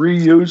have to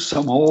reuse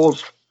some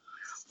holes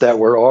that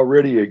were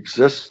already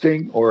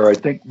existing, or I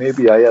think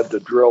maybe I had to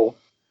drill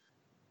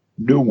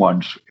new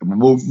ones,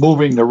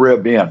 moving the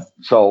rib in.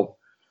 So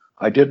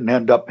I didn't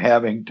end up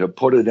having to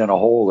put it in a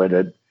hole that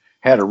it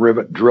had a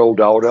rivet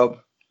drilled out of.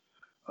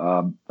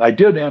 I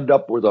did end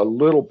up with a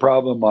little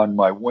problem on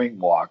my wing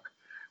walk,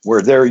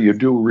 where there you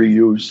do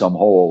reuse some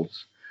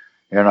holes.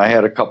 And I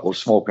had a couple of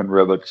smoking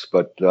rivets,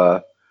 but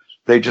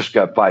they just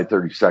got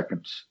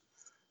 5/32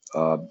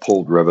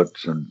 pulled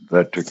rivets, and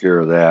that took care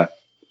of that.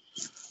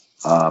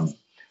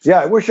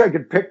 I wish I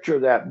could picture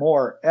that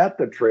more at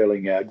the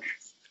trailing edge.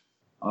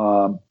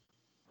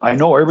 I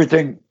know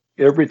everything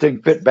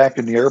fit back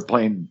in the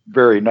airplane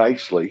very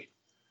nicely.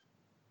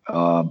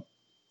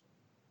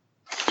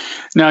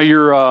 Now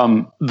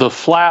your the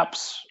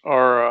flaps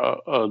are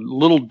a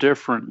little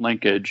different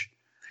linkage,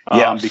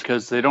 Yes.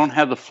 because they don't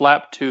have the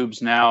flap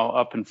tubes now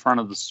up in front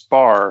of the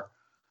spar.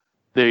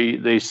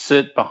 They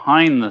sit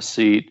behind the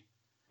seat,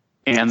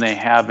 and they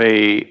have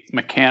a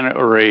mechanic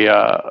or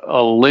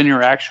a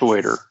linear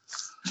actuator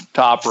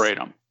to operate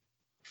them.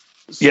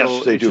 So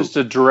Yes, they do. It's just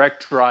a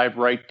direct drive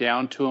right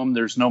down to them.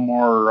 There's no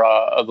more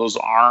of those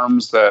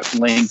arms that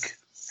link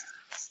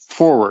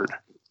forward.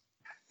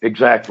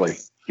 Exactly.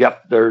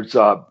 Yep. There's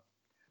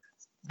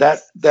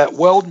that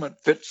weldment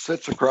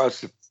sits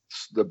across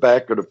the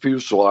back of the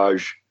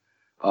fuselage,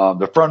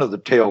 the front of the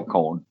tail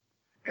cone,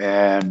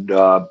 and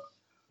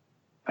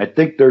I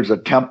think there's a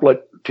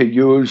template to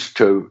use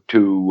to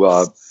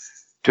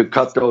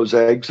cut those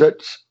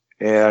exits,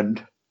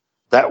 and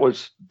that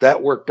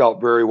worked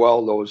out very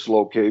well, those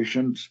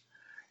locations,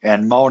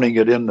 and mounting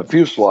it in the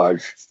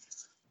fuselage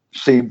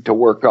seemed to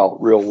work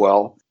out real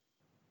well.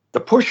 The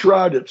push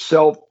rod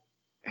itself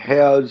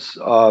has,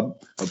 of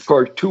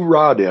course, two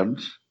rod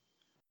ends.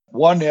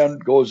 One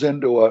end goes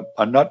into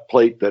a nut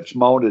plate that's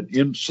mounted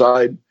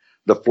inside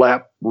the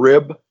flap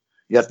rib.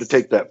 You have to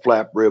take that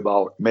flap rib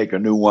out, make a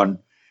new one,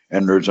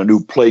 and there's a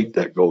new plate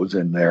that goes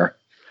in there,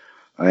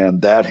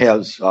 and that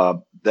has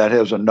a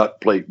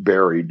nut plate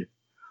buried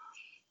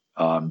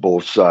on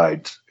both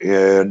sides.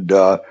 And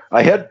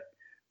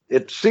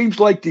it seems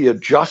like the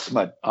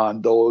adjustment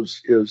on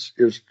those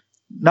is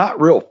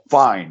not real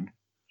fine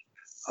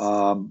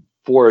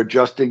for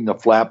adjusting the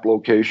flap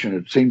location.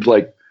 It seems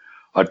like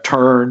a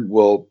turn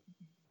will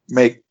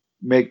make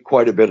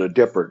quite a bit of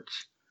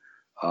difference,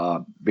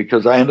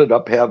 because I ended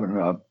up having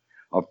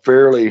a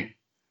fairly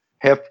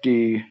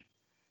heavy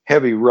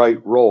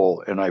right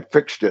roll, and I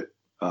fixed it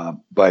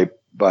by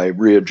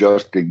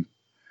readjusting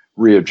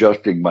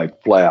my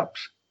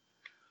flaps,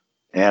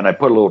 and I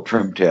put a little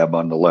trim tab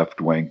on the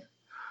left wing.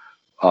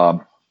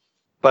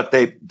 But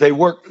they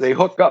work. They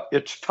hook up.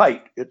 It's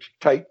tight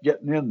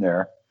getting in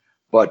there,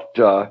 but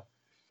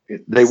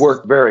they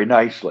work very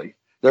nicely.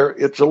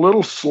 It's a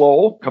little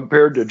slow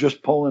compared to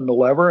just pulling the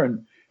lever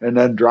and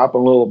then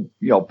dropping a little,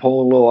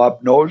 pulling a little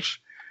up nose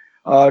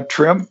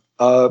trim.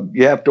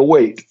 You have to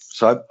wait.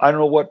 So I don't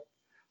know what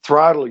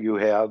throttle you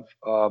have,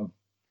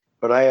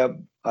 but I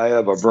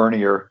have a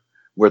vernier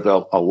with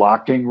a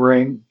locking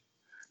ring,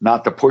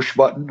 not the push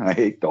button. I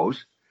hate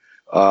those.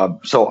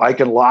 So I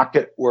can lock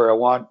it where I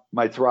want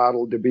my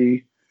throttle to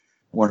be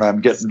when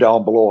I'm getting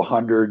down below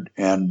 100,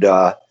 and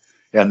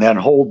then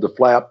hold the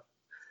flap.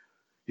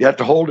 You have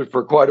to hold it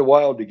for quite a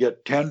while to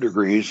get 10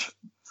 degrees,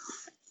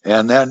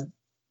 and then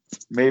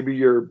maybe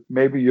your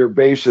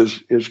base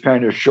is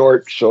kind of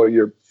short, so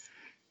you're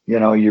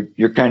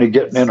kind of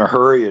getting in a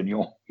hurry, and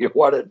you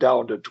want it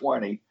down to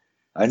 20.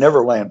 I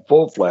never land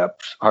full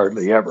flaps,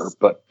 hardly ever,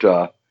 but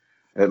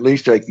at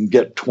least I can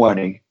get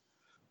 20.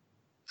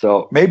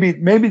 So maybe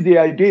the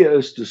idea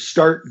is to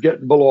start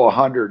getting below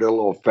 100 a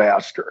little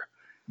faster,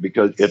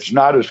 because it's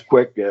not as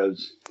quick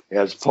as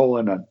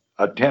pulling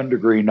a 10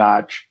 degree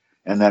notch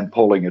and then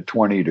pulling a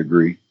 20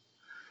 degree.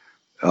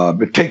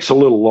 It takes a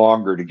little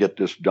longer to get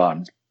this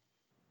done.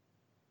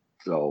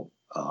 So,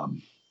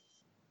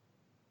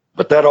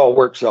 but that all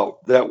works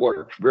out. That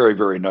works very,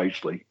 very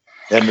nicely,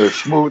 and they're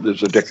smooth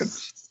as a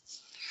dickens.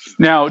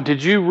 Now,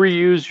 did you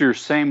reuse your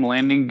same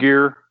landing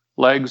gear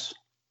legs,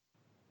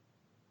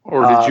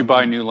 or did you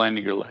buy new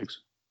landing gear legs?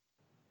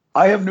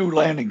 I have new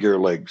landing gear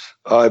legs.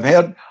 I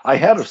had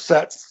a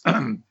set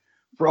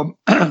from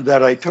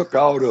that I took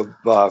out of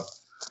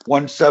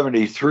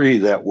 173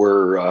 that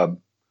were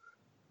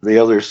the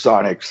other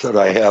Sonics that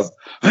I have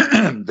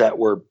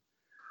that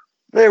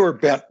they were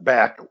bent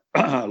back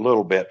a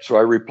little bit, so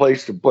I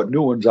replaced them, put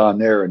new ones on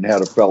there, and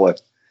had a fella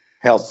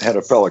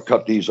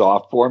cut these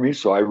off for me.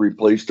 So I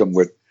replaced them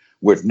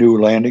with new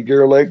landing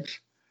gear legs.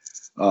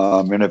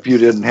 And if you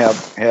didn't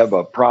have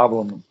a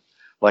problem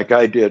like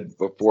I did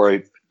before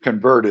I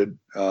converted,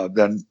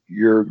 then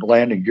your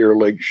landing gear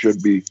legs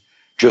should be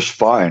just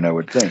fine, I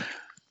would think.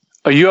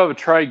 Oh, you have a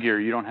tri-gear.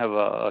 You don't have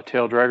a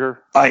tail dragger?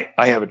 I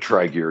have a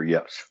tri-gear,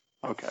 yes.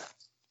 Okay.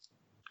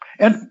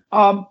 And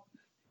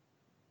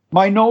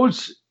my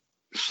nose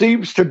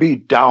seems to be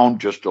down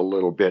just a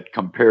little bit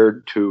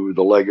compared to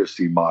the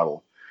Legacy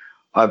model.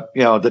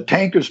 The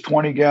tank is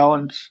 20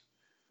 gallons.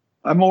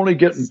 I'm only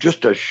getting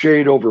just a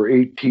shade over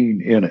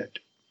 18 in it.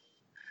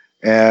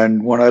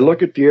 And when I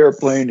look at the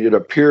airplane, it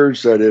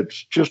appears that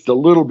it's just a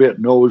little bit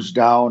nose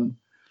down.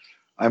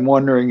 I'm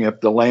wondering if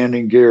the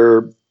landing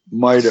gear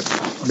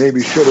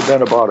maybe should have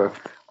been about a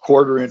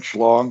 1/4 inch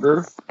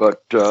longer,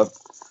 but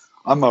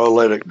I'm going to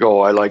let it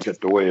go. I like it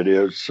the way it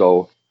is,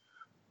 so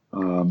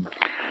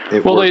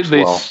it works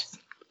well.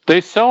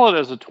 They sell it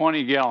as a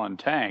 20-gallon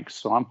tank,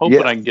 so I'm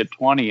hoping I can get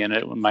 20 in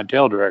it with my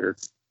tail dragger.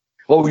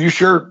 Oh, you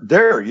sure?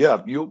 There,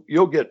 yeah,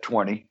 you'll get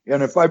 20.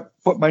 And if I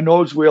put my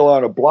nose wheel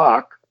on a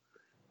block,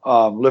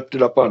 lift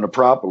it up on the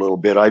prop a little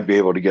bit, I'd be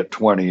able to get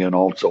 20 in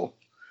also.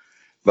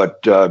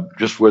 But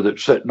just with it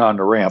sitting on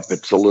the ramp,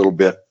 it's a little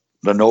bit,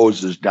 the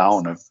nose is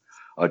down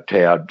a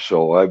tad,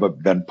 so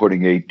I've been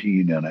putting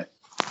 18 in it.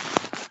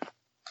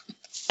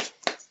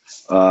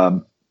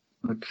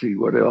 Let's see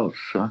what else.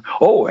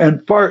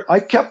 I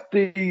kept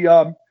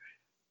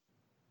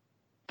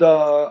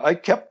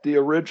the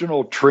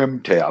original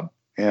trim tab,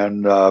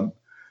 and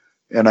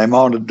I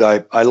mounted.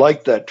 I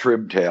like that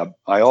trim tab.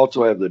 I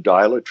also have the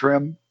Dyla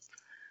trim,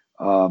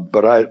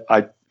 but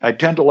I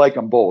tend to like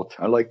them both.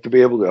 I like to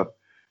be able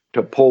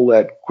to pull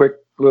that quick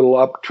little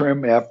up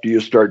trim after you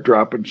start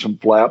dropping some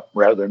flap,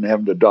 rather than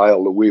having to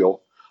dial the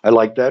wheel. I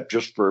like that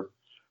just for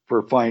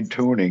fine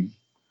tuning,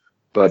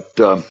 but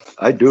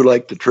I do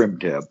like the trim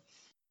tab.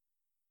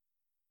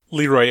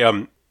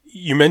 Leroy,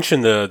 you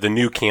mentioned the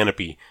new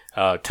canopy.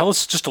 Tell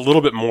us just a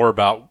little bit more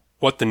about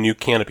what the new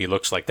canopy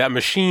looks like. That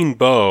machine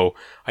bow,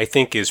 I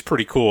think, is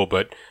pretty cool,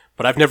 but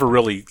I've never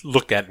really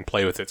looked at and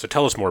played with it. So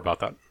tell us more about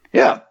that.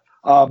 Yeah.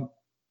 Well,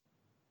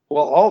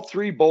 all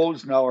 3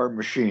 bows now are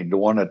machined. The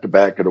one at the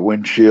back of the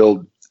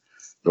windshield,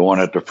 the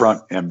one at the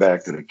front and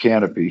back of the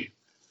canopy.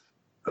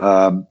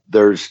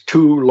 There's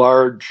 2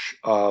 large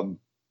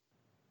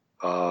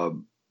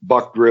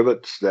buck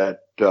rivets that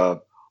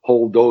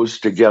hold those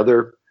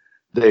together.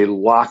 They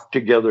lock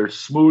together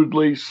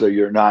smoothly, so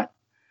you're not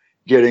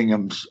getting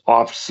them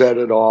offset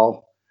at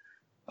all.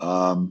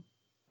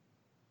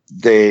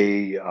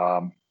 They're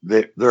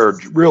a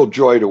real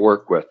joy to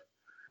work with.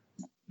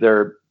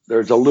 There's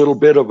a little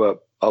bit of a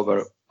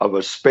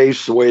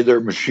space the way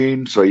they're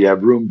machined, so you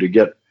have room to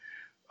get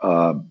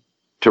to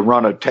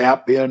run a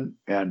tap in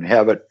and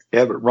have it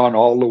run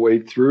all the way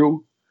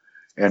through,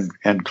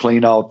 and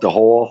clean out the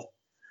hole,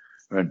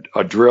 and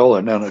a drill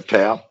and then a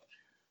tap.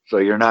 So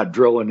you're not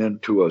drilling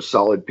into a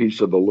solid piece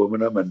of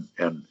aluminum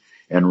and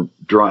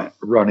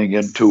running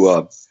into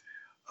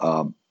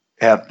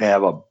have to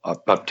have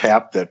a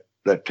tap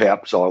that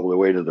taps all the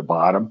way to the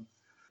bottom.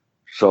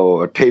 So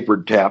a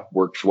tapered tap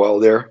works well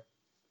there.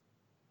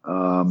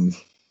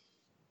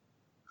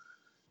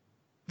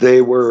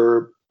 They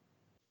were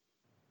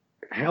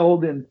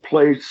held in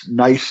place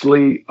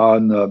nicely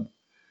on the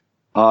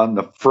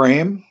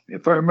frame,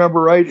 if I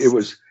remember right.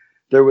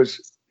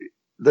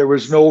 There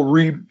was no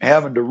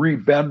having to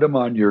rebend them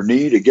on your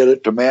knee to get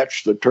it to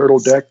match the turtle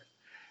deck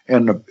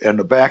and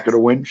the back of the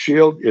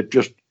windshield.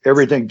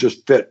 Everything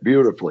just fit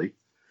beautifully.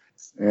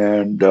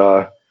 And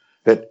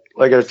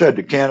like I said,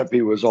 the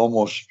canopy was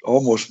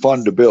almost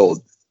fun to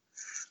build,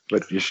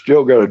 but you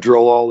still got to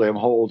drill all them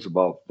holes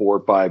about 4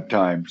 or 5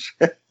 times.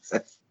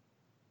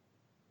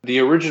 The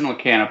original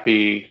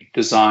canopy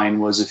design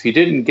was, if you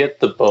didn't get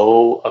the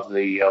bow of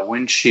the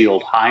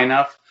windshield high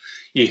enough,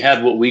 you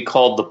had what we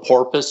called the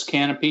porpoise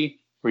canopy,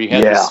 where you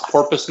had this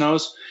porpoise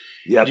nose.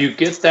 Yep. Do you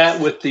get that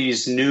with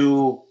these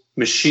new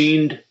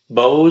machined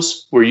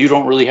bows where you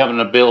don't really have an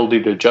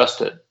ability to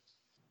adjust it?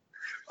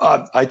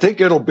 I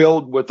think it'll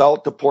build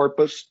without the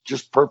porpoise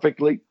just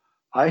perfectly.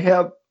 I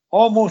have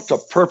almost a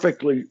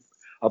perfect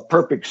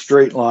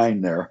straight line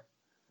there.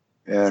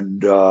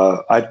 And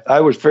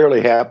I was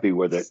fairly happy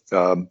with it,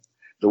 the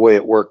way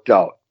it worked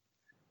out.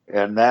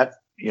 And that,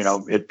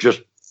 it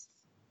just,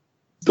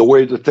 the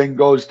way the thing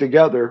goes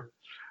together,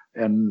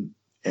 and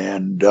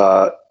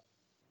the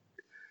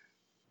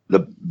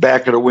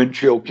back of the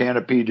windshield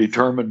canopy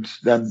determines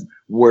then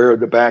where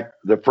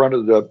the front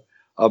of the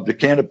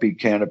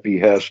canopy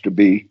has to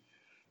be.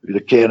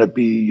 The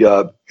canopy,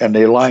 and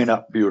they line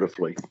up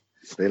beautifully.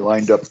 They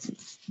lined up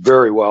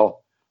very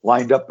well,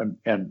 lined up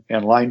and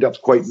lined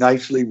up quite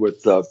nicely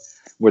with the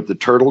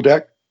turtle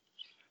deck.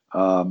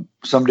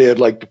 Someday I'd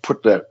like to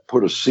put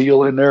a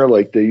seal in there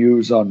like they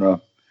use on the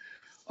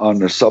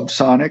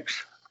Subsonics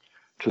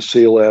to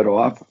seal that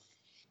off.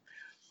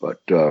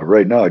 But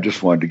right now, I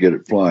just wanted to get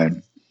it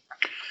flying.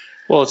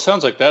 Well, it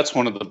sounds like that's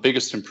one of the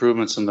biggest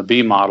improvements in the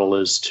B model,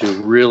 is to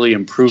really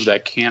improve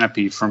that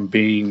canopy from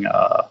being,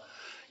 a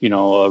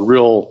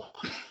real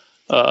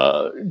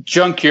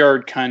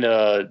junkyard kind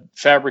of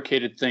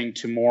fabricated thing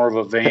to more of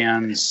a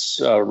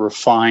Vans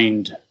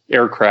refined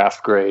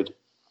aircraft grade.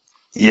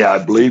 Yeah, I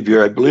believe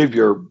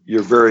you're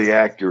very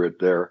accurate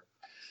there.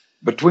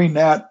 Between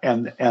that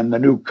and the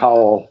new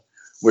cowl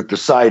with the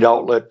side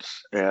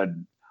outlets,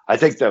 and I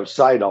think those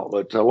side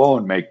outlets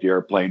alone make the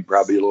airplane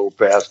probably a little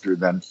faster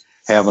than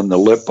having the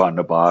lip on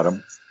the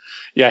bottom.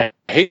 Yeah,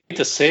 I hate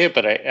to say it,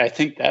 but I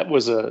think that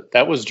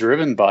was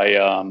driven by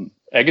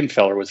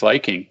Eggenfeller with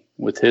Viking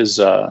with his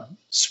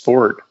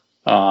Sport.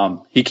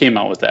 He came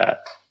out with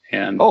that,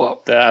 and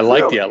I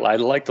like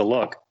the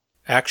look.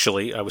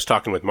 Actually, I was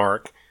talking with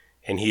Mark,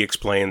 and he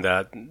explained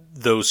that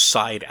those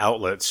side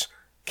outlets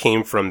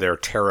came from their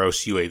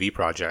Taros UAV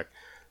project.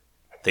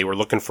 They were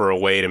looking for a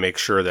way to make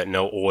sure that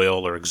no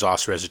oil or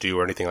exhaust residue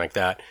or anything like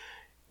that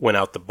went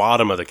out the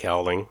bottom of the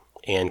cowling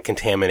and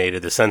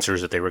contaminated the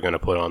sensors that they were going to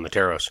put on the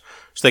Taros.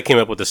 So they came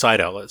up with the side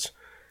outlets.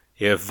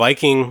 If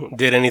Viking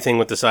did anything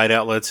with the side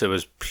outlets, it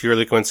was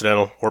purely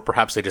coincidental, or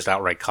perhaps they just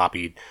outright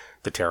copied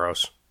the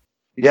Taros.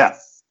 Yeah,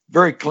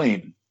 very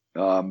clean.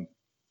 And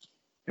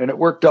it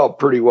worked out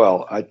pretty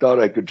well. I thought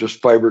I could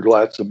just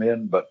fiberglass them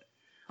in, but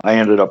I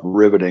ended up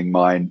riveting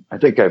mine. I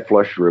think I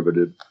flush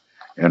riveted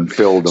and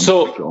filled them.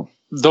 So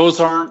those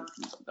aren't,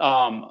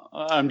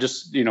 I'm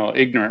just,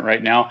 ignorant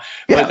right now,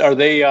 yeah.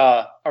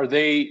 But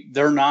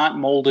they're not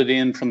molded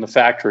in from the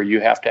factory.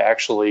 You have to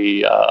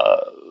actually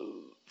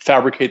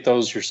fabricate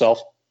those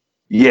yourself?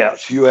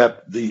 Yes,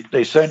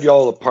 they send you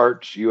all the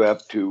parts. You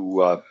have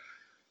to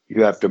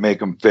make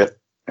them fit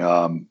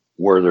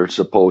where they're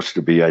supposed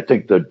to be. I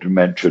think the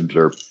dimensions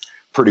are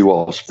pretty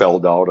well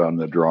spelled out on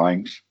the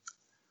drawings.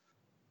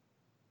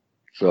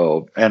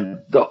 So, and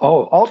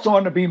also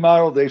on the B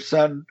model, they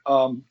send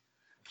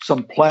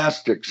some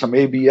plastic, some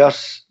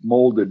ABS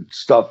molded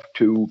stuff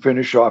to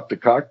finish off the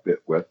cockpit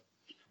with.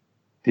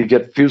 You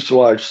get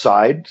fuselage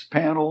sides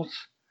panels,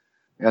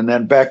 and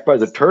then back by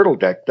the turtle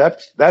deck,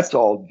 that's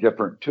all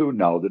different too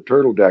now. The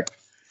turtle deck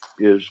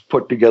is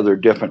put together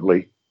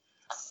differently.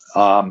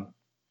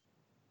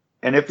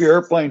 And if your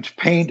airplane's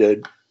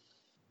painted,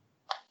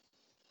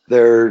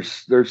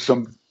 there's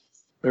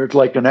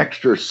like an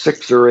extra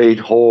 6 or 8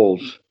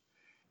 holes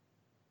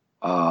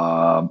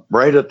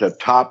right at the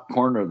top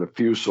corner of the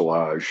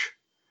fuselage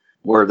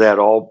where that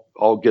all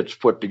gets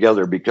put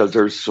together, because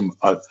there's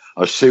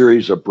a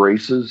series of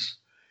braces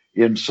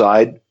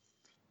inside.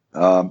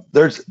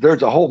 There's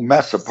a whole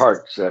mess of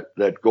parts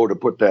that go to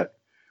put that,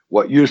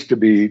 what used to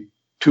be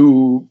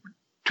two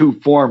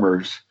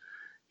formers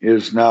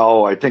is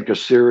now, I think, a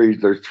series.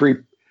 There's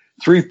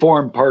three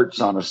form parts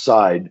on a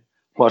side,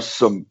 plus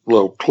some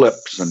little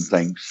clips and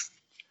things.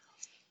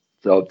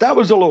 So that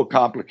was a little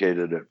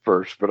complicated at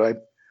first, but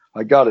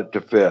I got it to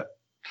fit.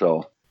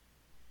 So.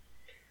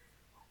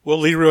 Well,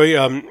 Leroy,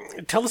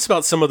 tell us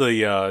about some of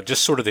the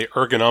just sort of the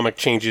ergonomic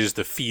changes,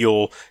 the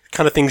feel,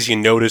 kind of things you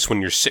notice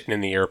when you're sitting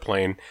in the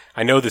airplane.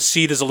 I know the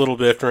seat is a little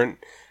different,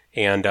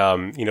 and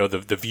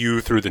the view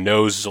through the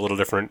nose is a little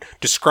different.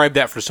 Describe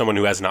that for someone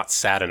who has not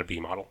sat in a B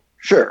model.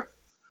 Sure.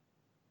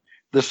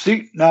 The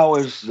seat now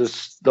is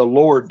the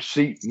lowered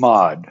seat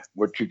mod,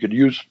 which you could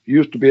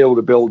used to be able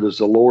to build as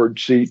a lowered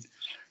seat,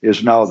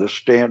 is now the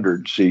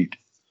standard seat.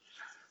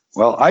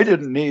 Well, I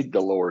didn't need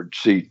the lowered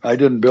seat. I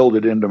didn't build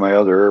it into my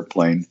other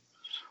airplane.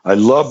 I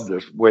loved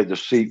the way the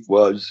seat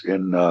was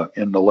in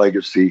the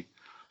Legacy.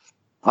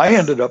 I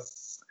have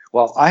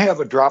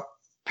a drop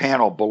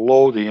panel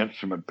below the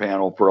instrument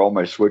panel for all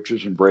my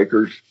switches and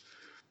breakers.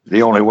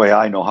 The only way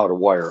I know how to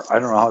wire. I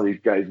don't know how these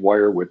guys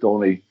wire with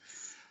only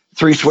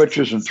 3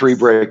 switches and 3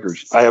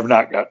 breakers.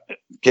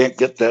 Can't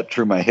get that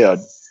through my head.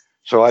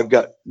 So I've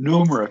got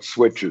numerous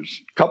switches,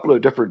 a couple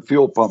of different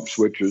fuel pump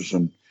switches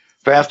and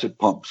facet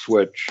pump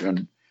switch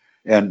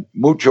and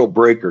mucho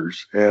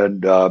breakers.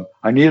 And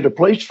I needed a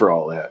place for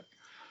all that.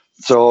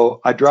 So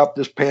I dropped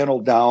this panel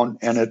down,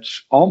 and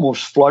it's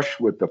almost flush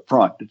with the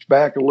front. It's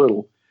back a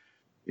little.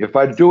 If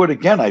I do it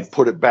again, I'd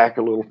put it back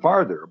a little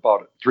farther,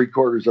 about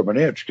 3/4 of an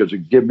inch, because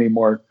it'd give me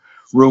more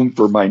room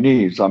for my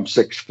knees. I'm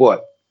 6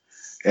 foot.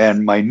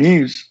 And my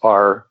knees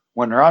are,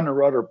 when they're on the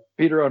rudder,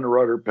 Peter on the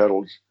rudder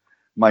pedals,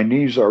 my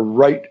knees are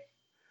right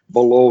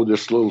below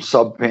this little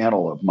sub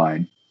panel of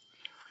mine.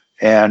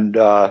 And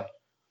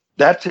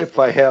that's if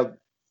I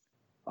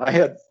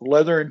had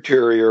leather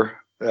interior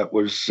that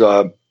was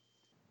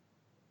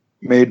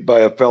made by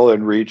a fella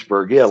in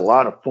Reedsburg. He had a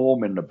lot of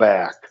foam in the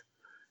back,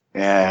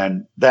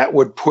 and that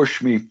would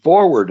push me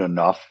forward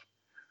enough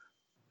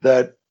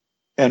that,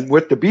 and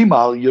with the B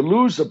model, you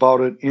lose about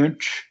an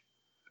inch,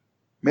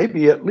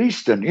 maybe at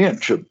least an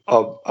inch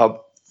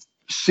of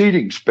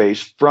seating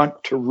space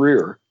front to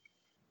rear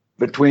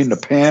between the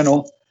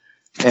panel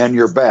and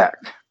your back,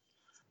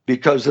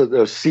 because of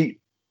the seat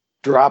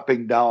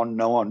dropping down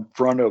now in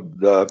front of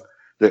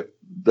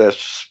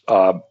this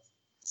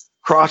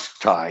cross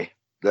tie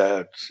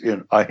that's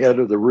in ahead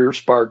of the rear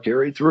spar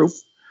carry through.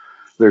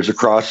 There's a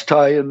cross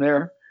tie in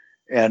there,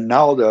 and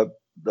now the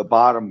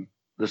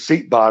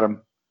seat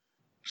bottom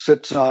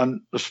sits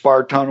on the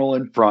spar tunnel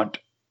in front,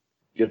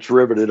 gets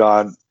riveted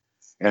on,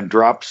 and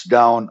drops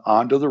down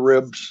onto the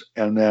ribs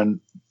and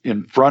then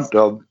in front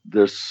of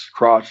this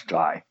cross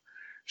tie.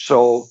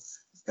 So,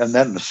 and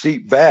then the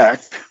seat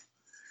back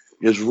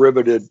is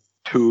riveted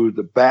to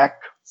the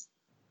back.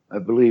 I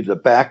believe the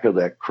back of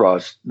that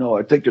cross. No,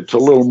 I think it's a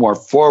little more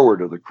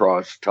forward of the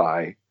cross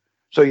tie.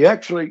 So you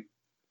actually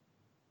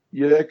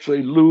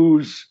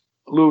lose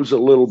a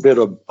little bit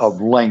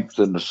of length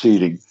in the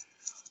seating.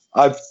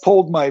 I've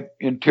pulled my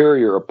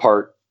interior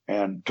apart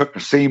and took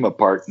the seam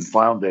apart and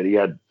found that he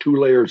had 2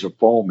 layers of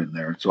foam in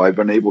there. So I've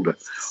been able to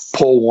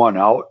pull one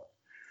out,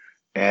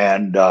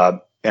 and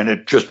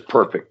it's just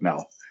perfect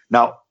now.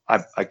 Now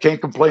I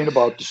can't complain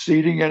about the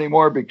seating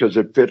anymore because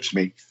it fits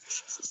me.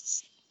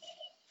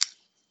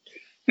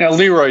 Now,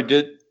 Leroy,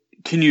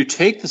 can you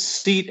take the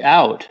seat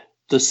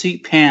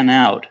pan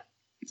out?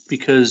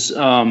 Because,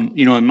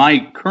 in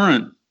my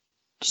current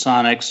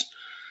Sonics,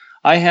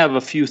 I have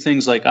a few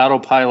things like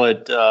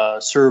autopilot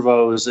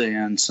servos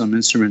and some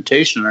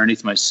instrumentation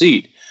underneath my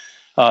seat.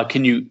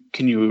 Can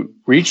you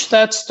reach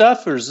that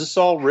stuff, or is this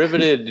all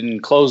riveted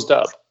and closed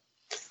up?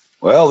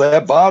 Well,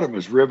 that bottom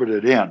is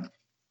riveted in.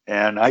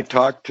 And I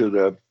talked to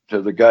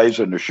the guys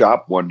in the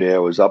shop one day. I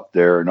was up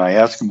there and I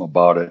asked them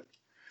about it.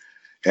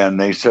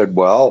 And they said,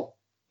 well,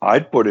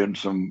 I'd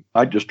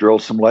just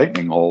drilled some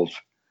lightning holes.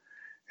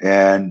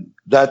 And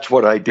that's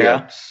what I did.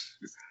 Yeah.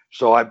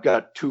 So I've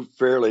got 2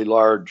 fairly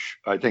large,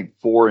 I think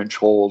 4-inch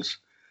holes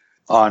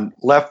on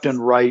left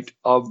and right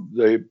of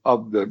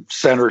the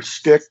center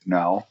stick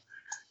now.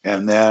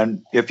 And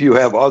then if you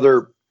have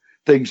other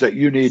things that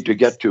you need to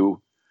get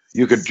to,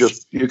 you could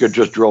just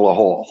drill a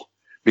hole,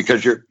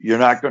 because you're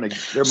not going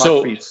to, there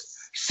must be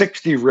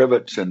 60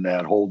 rivets in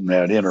that holding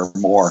that in or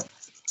more.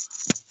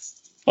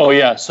 Oh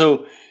yeah.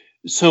 So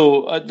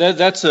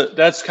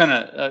that's kind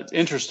of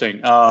interesting.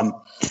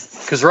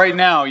 Because right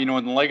now, in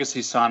the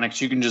Legacy Sonics,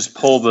 you can just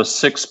pull the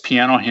 6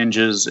 piano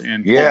hinges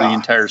and pull the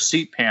entire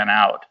seat pan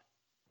out.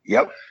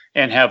 Yep.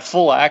 And have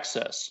full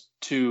access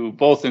to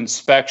both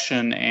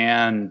inspection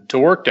and to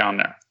work down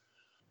there.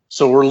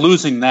 So we're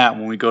losing that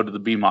when we go to the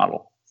B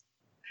model.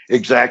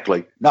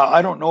 Exactly. Now,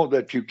 I don't know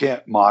that you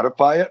can't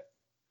modify it.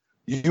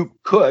 You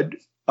could.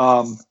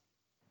 I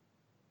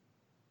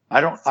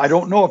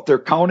don't know if they're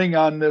counting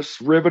on this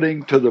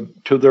riveting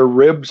to their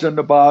ribs in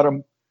the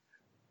bottom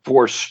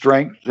for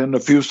strength in the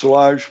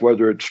fuselage,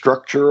 whether it's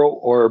structural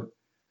or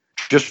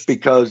just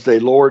because they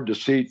lowered the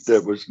seat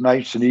that was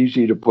nice and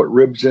easy to put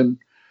ribs in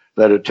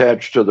that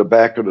attached to the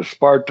back of the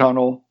spar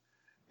tunnel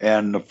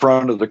and the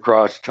front of the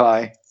cross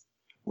tie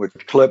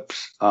with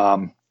clips.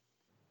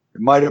 It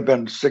might have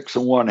been 6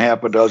 of one,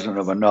 half a dozen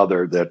of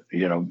another that,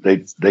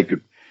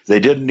 they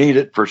didn't need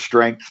it for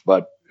strength,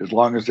 but as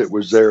long as it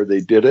was there, they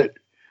did it.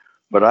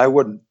 But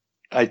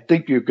I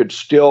think you could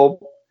still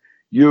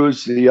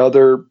use the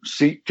other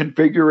seat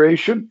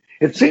configuration.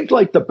 It seems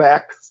like the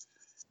back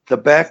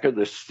of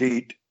the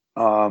seat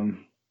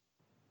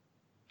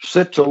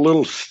sits a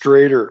little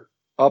straighter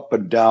up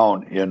and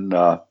down in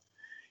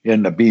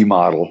the B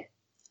model.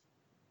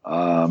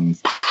 But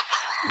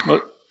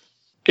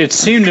it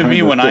seemed to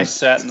me when I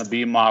sat in the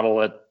B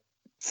model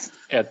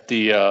at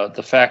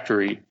the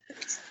factory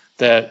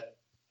that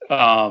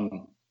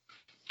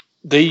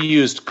they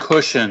used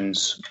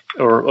cushions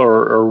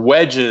or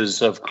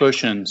wedges of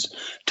cushions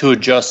to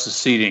adjust the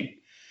seating.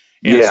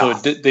 And so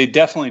they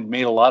definitely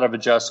made a lot of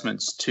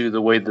adjustments to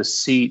the way the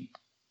seat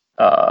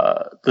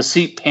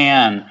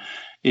pan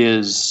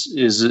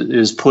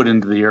is put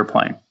into the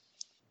airplane.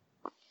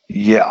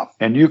 Yeah,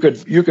 and you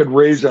could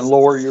raise and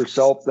lower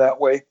yourself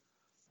that way.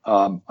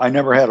 I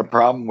never had a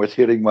problem with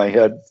hitting my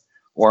head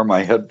or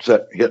my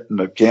headset hitting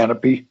the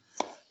canopy.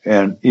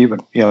 And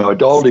even,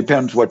 it all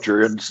depends what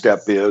your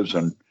instep is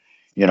and,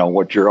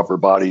 what your upper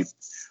body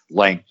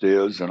length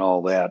is and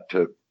all that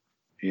to,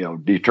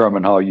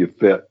 determine how you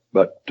fit.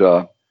 But,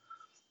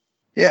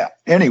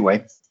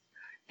 anyway,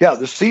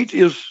 the seat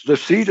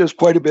is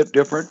quite a bit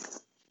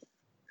different.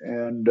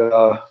 And,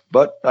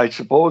 but I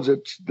suppose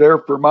it's there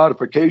for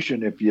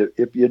modification if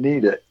you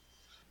need it.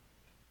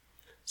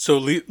 So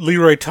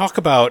Leroy, talk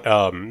about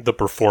the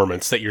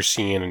performance that you're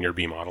seeing in your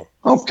B model.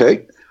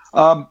 Okay.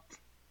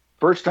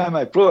 First time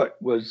I flew it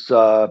was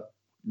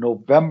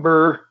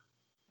November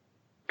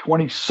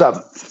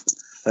 27th.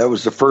 That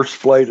was the first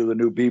flight of the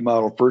new B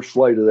model, first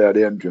flight of that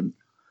engine.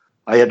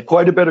 I had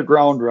quite a bit of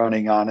ground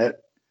running on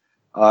it.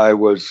 I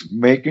was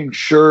making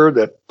sure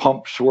that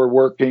pumps were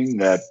working,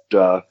 that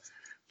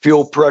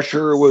fuel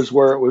pressure was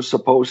where it was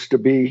supposed to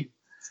be.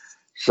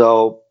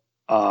 So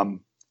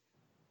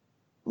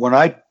when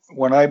I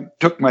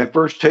took my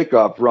first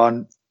takeoff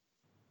run,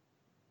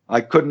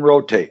 I couldn't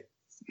rotate.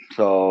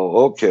 So,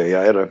 okay,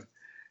 I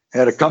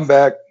had to come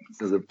back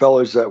to the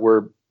fellas that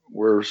were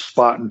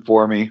spotting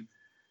for me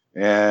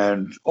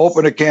and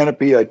open a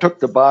canopy. I took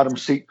the bottom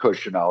seat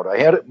cushion out. I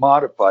had it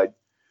modified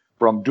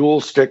from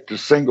dual stick to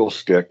single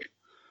stick,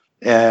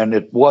 and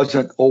it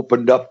wasn't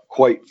opened up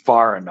quite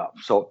far enough.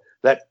 So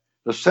that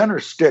the center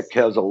stick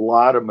has a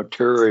lot of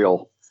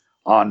material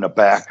on the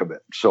back of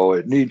it. So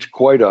it needs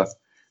quite a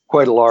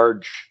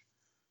large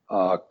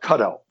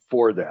cutout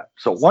for that.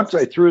 So once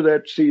I threw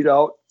that seat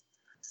out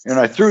and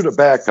I threw the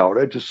back out,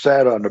 I just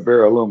sat on the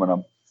bare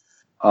aluminum.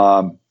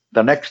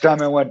 The next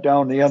time I went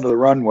down the end of the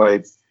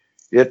runway,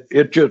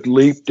 it just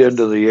leaped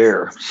into the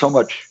air. So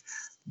much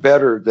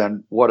better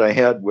than what I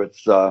had with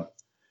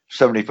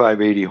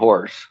 7580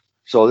 horse.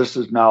 So this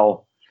is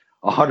now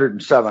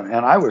 107,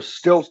 and I was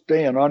still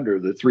staying under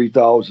the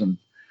 3,000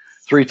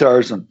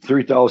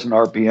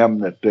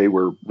 RPM that they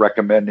were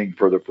recommending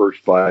for the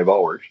first 5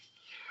 hours.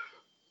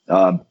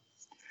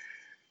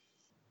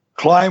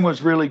 Climb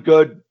was really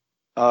good.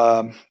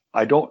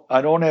 I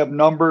don't have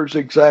numbers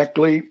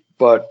exactly,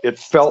 but it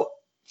felt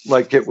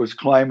like it was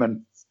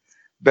climbing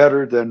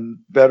better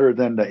than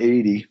the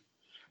 80.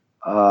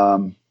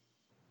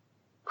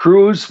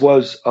 Cruise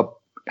was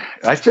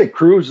I'd say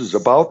cruise is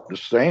about the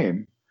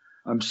same.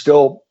 I'm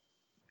still,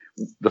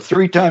 the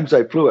 3 times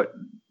I flew it,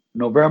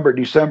 November,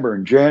 December,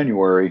 and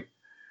January,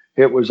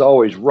 it was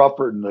always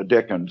rougher than the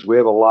dickens. We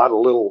have a lot of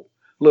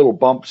little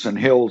bumps and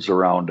hills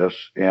around us,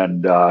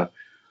 and I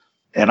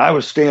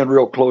was staying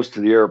real close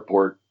to the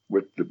airport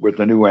with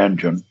the new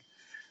engine,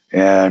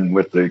 and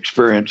with the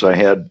experience I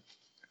had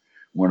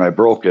when I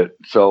broke it.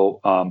 So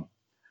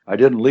I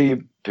didn't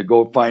leave to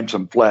go find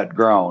some flat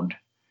ground,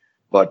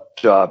 but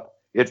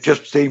it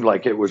just seemed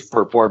like it was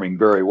performing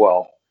very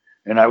well,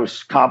 and I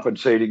was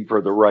compensating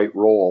for the right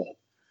roll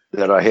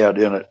that I had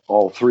in it,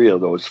 all 3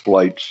 of those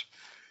flights,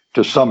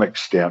 to some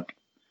extent.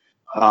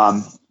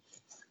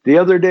 The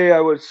other day I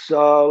was,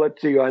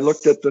 I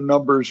looked at the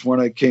numbers when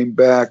I came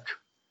back.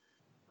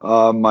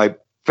 My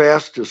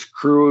fastest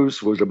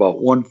cruise was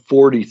about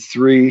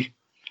 143,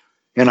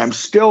 and I'm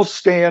still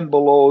staying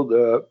below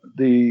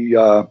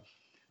the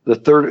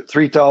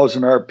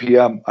 3,000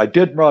 RPM. I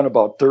did run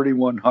about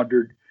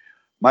 3,100.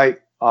 My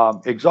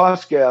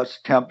exhaust gas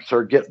temps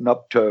are getting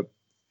up to,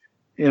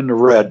 in the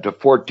red, to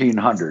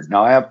 1,400.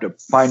 Now I have to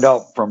find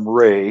out from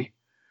Ray,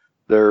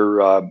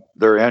 their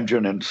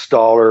engine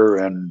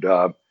installer and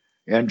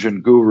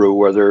engine guru,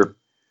 whether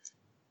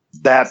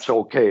that's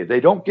okay. They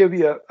don't give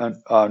you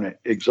an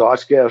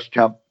exhaust gas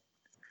temp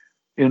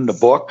in the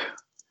book.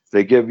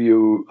 They give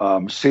you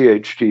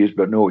CHTs,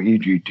 but no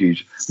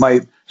EGTs.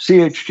 My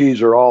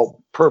CHTs are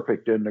all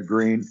perfect in the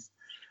green,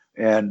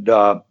 and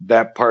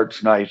that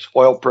part's nice.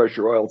 Oil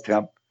pressure, oil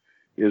temp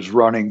is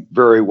running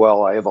very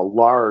well. I have a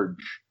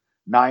large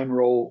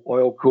 9-row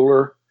oil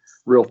cooler,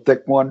 real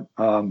thick one,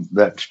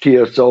 that's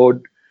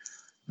TSO'd.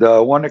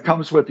 The one that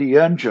comes with the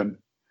engine,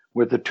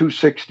 with the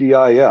 260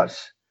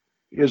 IS,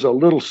 is a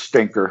little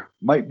stinker.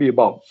 Might be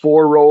about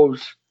 4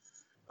 rows.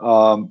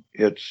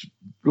 It's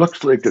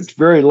looks like it's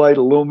very light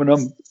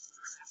aluminum.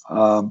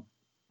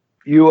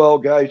 UL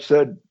guy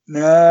said,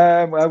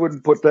 nah, I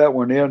wouldn't put that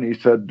one in. He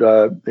said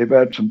they've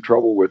had some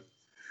trouble with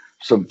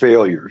some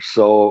failures.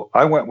 So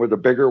I went with a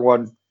bigger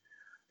one,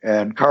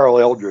 and Carl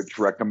Eldridge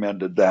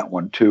recommended that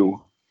one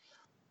too.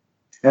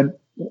 And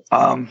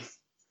the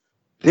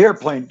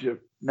airplane,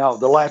 now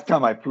the last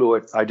time I flew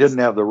it, I didn't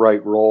have the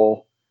right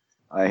roll.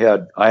 I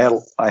had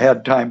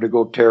time to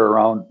go tear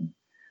around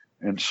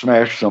and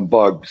smash some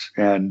bugs,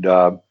 and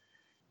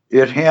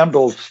it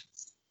handles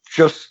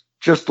just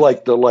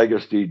like the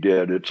Legacy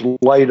did. It's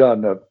light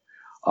on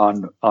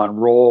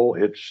roll.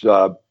 It's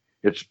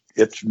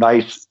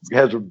nice. It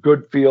has a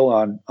good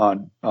feel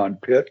on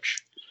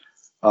pitch.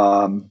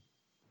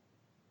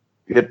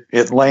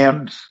 It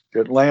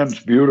lands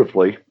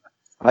beautifully.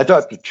 I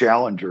thought the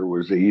Challenger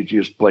was the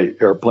easiest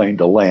airplane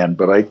to land,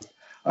 but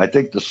I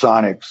think the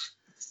Sonics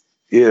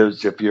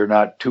is, if you're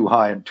not too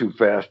high and too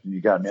fast and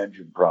you got an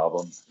engine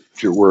problem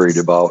that you're worried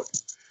about.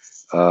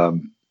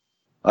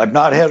 I've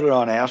not had it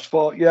on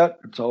asphalt yet.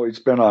 It's always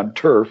been on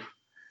turf.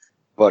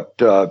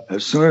 But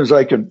as soon as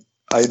I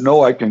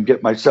know I can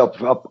get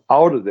myself up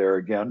out of there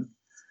again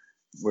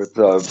with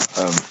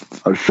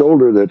a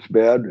shoulder that's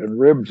bad and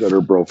ribs that are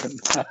broken,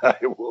 I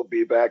will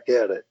be back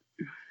at it.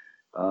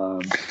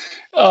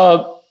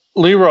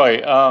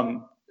 Leroy,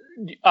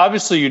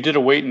 obviously you did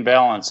a weight and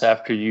balance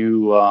after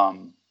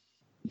you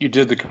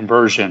did the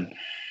conversion.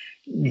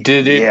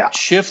 Did it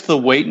shift the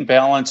weight and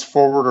balance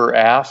forward or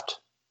aft?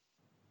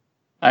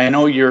 I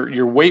know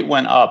your weight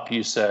went up,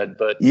 you said,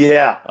 but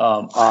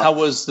how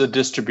was the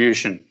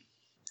distribution?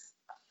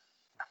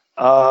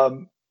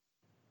 I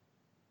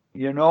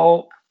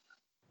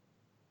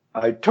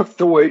took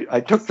the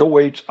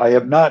weights. I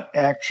have not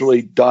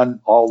actually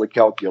done all the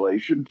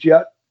calculations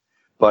yet,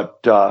 but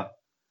I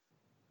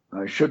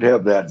should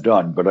have that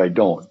done, but I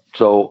don't.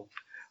 So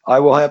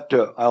I'll have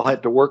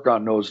to work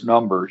on those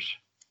numbers.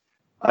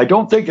 I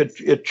don't think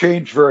it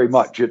changed very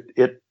much.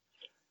 It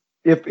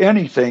if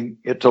anything,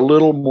 it's got a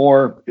little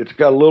more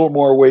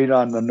weight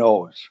on the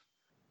nose.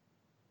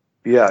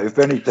 Yeah, if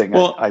anything.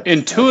 Well,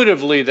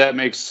 intuitively that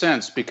makes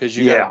sense because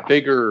you got a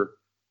bigger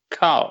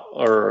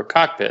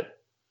cockpit.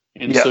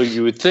 And so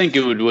you would think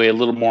it would weigh a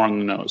little more on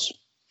the nose.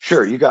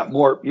 Sure, you got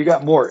more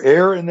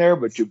air in there,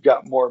 but you've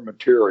got more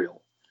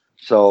material.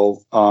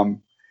 So,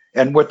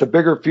 and with the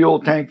bigger fuel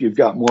tank, you've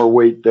got more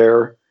weight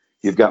there.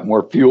 You've got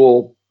more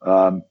fuel.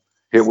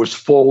 It was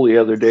full the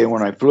other day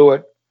when I flew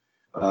it.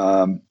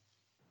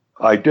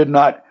 I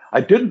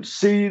didn't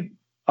see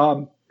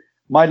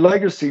my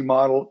Legacy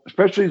model,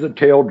 especially the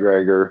tail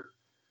dragger.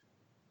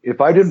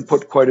 If I didn't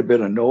put quite a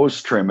bit of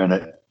nose trim in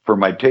it for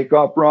my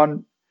takeoff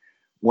run,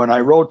 when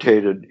I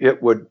rotated,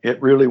 it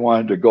really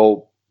wanted to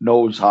go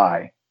nose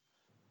high.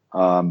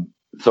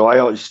 So I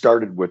always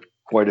started with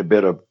quite a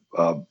bit of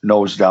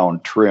nose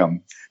down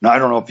trim. Now, I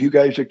don't know if you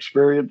guys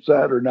experience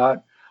that or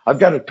not. I've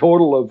got a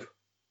total of,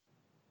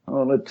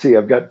 let's see,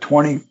 I've got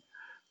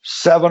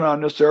 27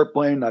 on this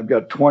airplane. I've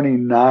got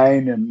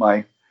 29 in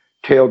my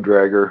tail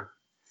dragger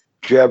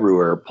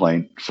Jabiru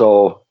airplane.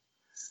 So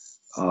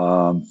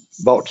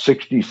about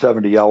 60,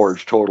 70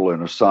 hours total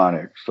in a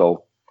Sonic.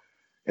 So,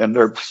 and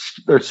they're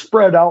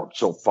spread out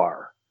so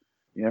far.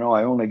 You know,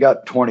 I only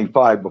got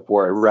 25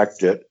 before I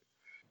wrecked it.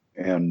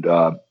 And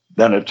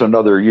then it's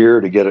another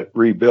year to get it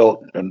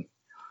rebuilt. And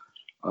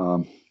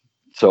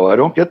so I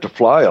don't get to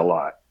fly a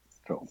lot.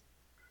 So.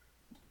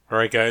 All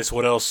right, guys,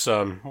 what else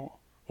do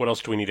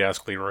we need to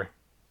ask Leroy?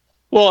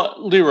 Well,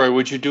 Leroy,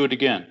 would you do it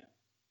again?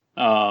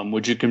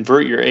 Would you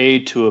convert your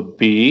A to a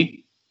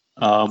B?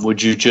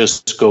 Would you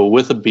just go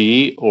with a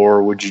B,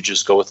 or would you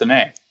just go with an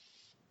A?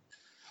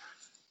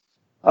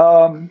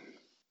 I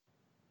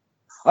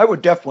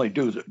would definitely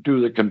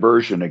do the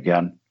conversion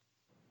again.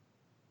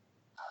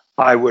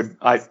 I would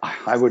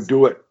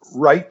do it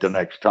right the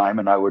next time,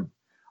 and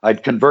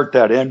I'd convert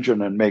that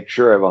engine and make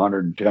sure I have a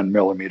 110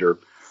 millimeter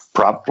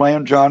prop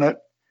flange on it.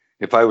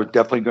 If I was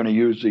definitely going to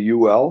use the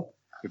UL,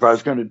 if I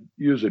was going to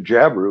use a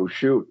Jabiru,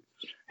 shoot,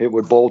 it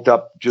would bolt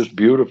up just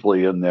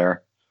beautifully in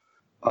there.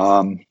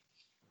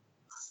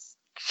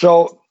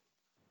 So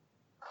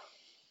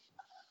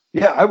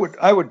yeah,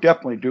 I would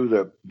definitely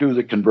do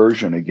the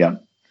conversion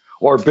again,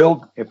 or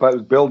build. If I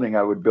was building,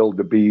 I would build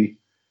the B.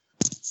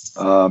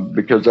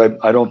 Because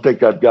I don't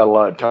think I've got a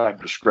lot of time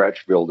to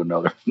scratch build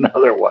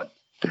another one.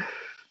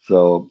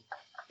 So,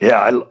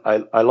 yeah,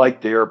 I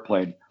like the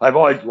airplane. I've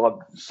always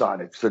loved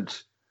Sonic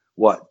since,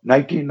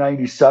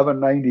 1997,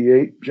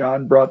 98,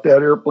 John brought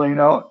that airplane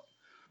out.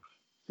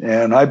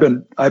 And I've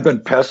been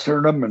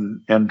pestering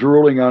them and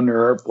drooling on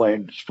their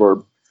airplanes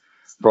for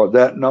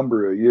that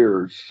number of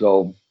years.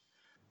 So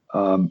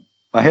I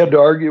had to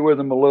argue with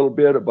them a little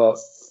bit about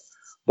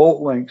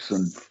bolt lengths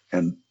and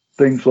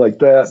things like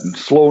that, and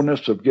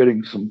slowness of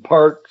getting some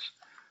parts.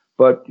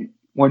 But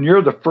when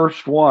you're the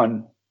first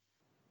one,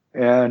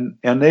 and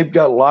they've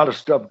got a lot of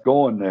stuff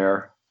going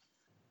there,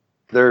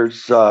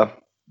 there's a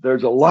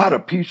lot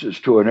of pieces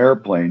to an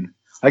airplane.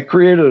 I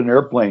created an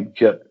airplane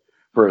kit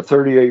for a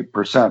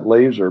 38%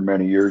 laser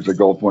many years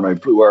ago when I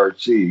flew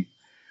RC.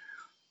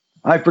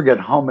 I forget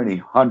how many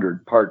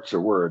hundred parts there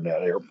were in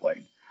that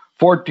airplane.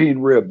 14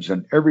 ribs,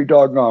 and every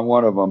doggone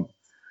one of them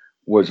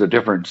was a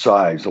different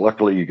size.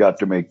 Luckily, you got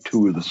to make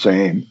two of the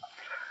same.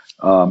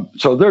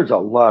 So there's a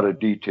lot of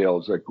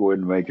details that go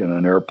into making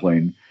an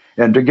airplane.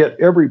 And to get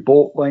every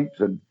bolt length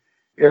and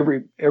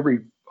every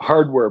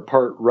hardware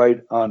part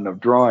right on the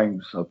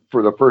drawings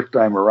for the first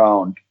time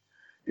around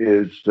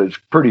is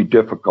pretty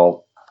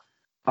difficult.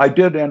 I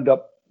did end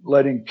up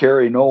letting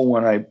Carrie know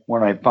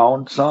when I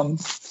found some.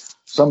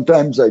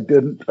 Sometimes I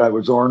didn't. I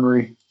was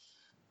ornery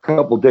a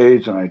couple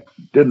days, and I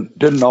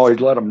didn't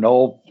always let them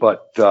know,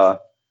 but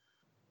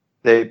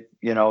they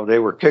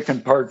were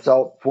kicking parts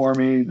out for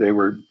me. They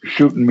were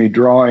shooting me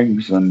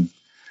drawings, and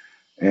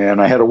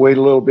I had to wait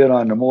a little bit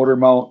on the motor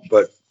mount,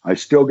 but I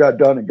still got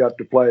done and got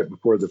to fly it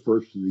before the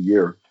first of the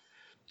year.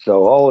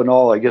 So all in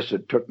all, I guess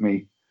it took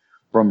me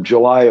from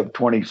July of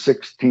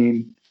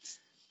 2016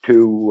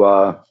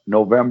 to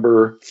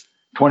November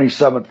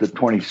 27th of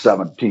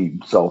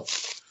 2017. So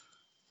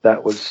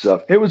that was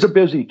it was a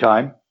busy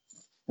time,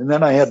 and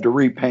then I had to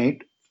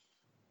repaint.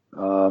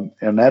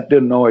 And that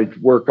didn't always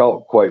work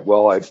out quite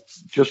well. I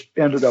just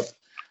ended up,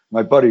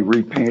 my buddy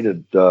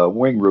repainted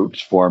wing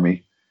roots for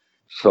me.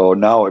 So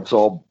now it's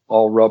all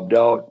rubbed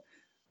out.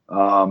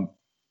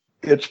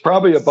 It's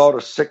probably about a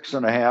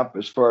 6.5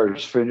 as far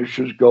as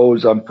finishes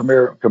goes. I'm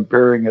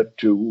comparing it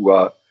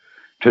to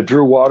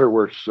Drew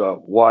Waterworth's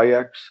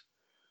YX.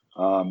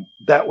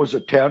 That was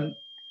a 10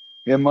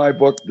 in my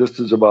book. This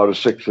is about a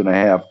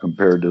 6.5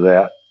 compared to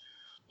that.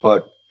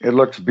 But it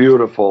looks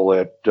beautiful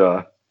at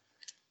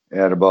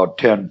about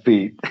 10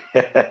 feet,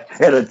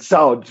 and it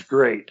sounds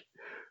great.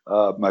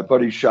 My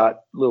buddy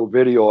shot a little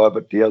video of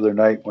it the other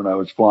night when I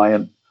was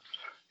flying,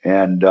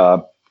 and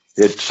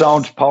it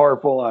sounds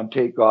powerful on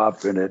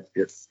takeoff, and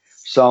it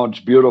sounds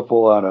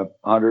beautiful on a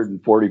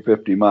 140,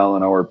 50 mile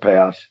an hour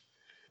pass.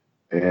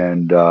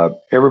 And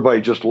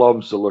everybody just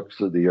loves the looks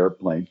of the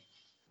airplane.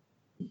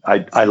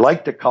 I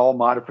like the cowl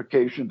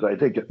modifications. I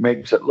think it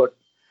makes it look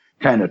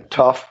kind of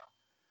tough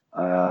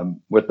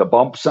with the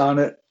bumps on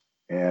it,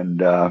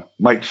 and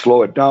might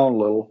slow it down a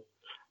little.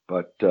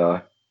 But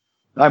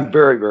I'm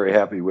very, very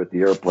happy with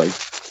the airplane.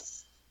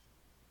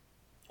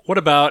 What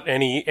about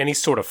any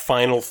sort of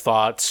final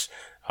thoughts,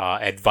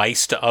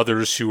 advice to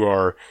others who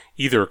are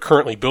either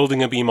currently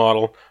building a B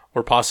model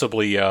or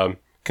possibly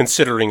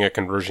considering a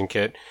conversion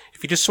kit?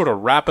 If you just sort of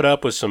wrap it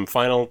up with some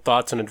final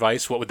thoughts and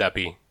advice, what would that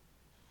be?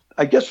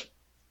 I guess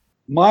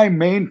my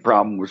main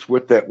problem was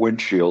with that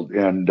windshield,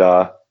 and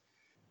I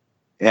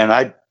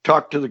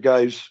talked to the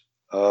guys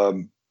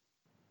in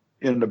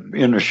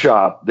the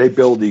shop. They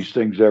build these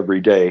things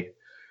every day,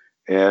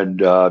 and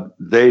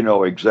they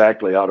know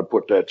exactly how to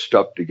put that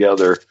stuff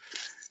together.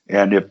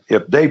 And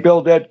if they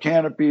build that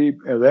canopy,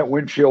 that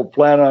windshield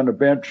flat on the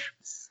bench,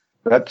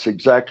 that's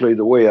exactly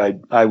the way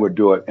I would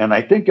do it. And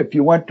I think if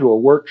you went to a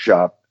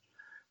workshop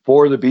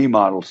for the B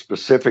model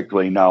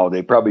specifically now,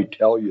 they probably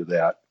tell you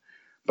that.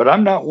 But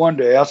I'm not one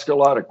to ask a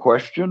lot of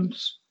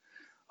questions.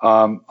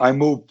 I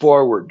move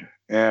forward,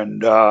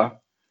 and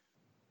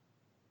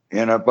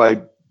if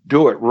I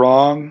do it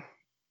wrong,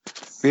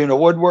 being a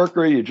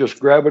woodworker, you just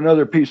grab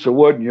another piece of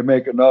wood and you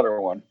make another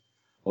one.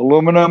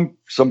 Aluminum,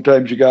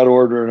 sometimes you got to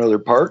order another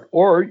part,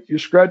 or you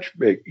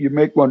you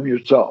make one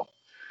yourself.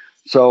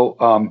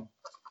 So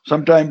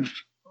sometimes,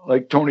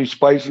 like Tony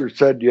Spicer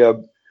said, you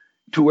have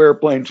 2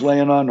 airplanes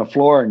laying on the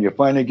floor and you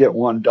finally get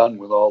one done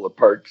with all the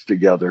parts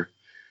together.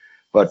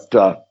 But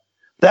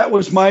that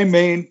was my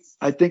main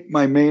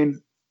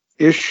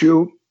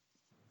issue.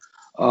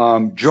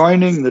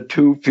 Joining the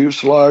 2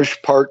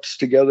 fuselage parts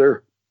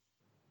together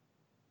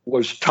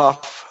was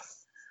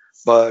tough,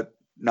 but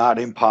not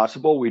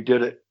impossible. We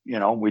did it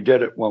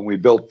when we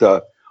built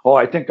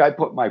I think I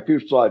put my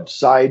fuselage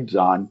sides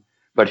on,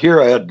 but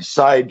here I had the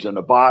sides and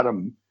the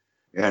bottom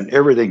and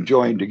everything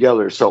joined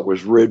together, so it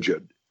was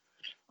rigid.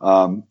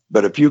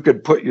 But if you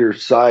could put your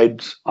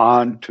sides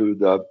onto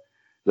the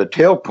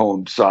tail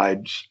cone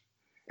sides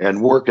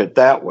and work it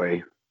that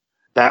way,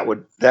 that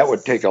would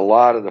take a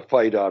lot of the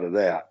fight out of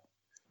that.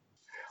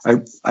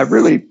 I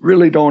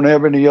really don't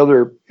have any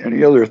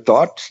other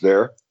thoughts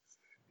there.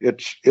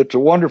 It's a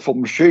wonderful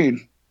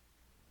machine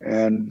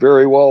and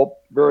very well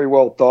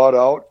thought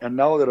out. And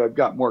now that I've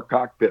got more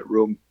cockpit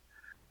room,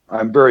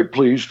 I'm very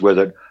pleased with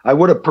it. I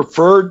would have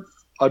preferred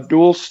a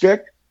dual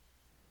stick.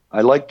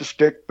 I like the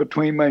stick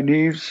between my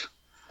knees,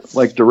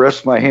 like to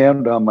rest my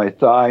hand on my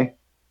thigh.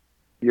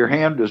 Your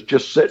hand is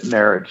just sitting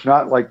there. It's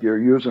not like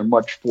you're using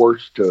much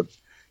force to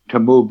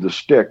move the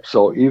stick.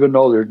 So even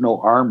though there's no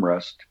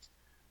armrest,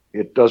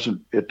 it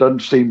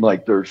doesn't seem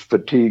like there's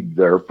fatigue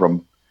there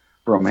from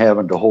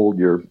having to hold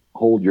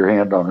your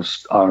hand on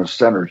a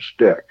center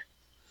stick.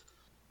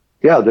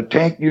 Yeah, the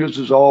tank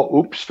uses all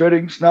OOPS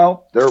fittings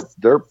now.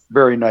 They're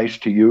very nice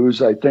to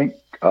use, I think.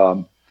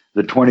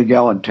 The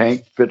 20-gallon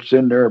tank fits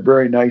in there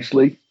very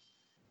nicely.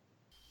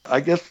 I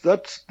guess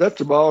that's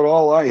about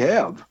all I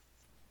have.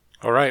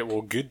 All right,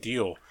 well, good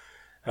deal.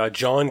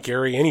 John,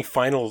 Gary, any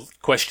final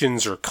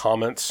questions or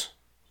comments?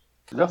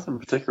 Nothing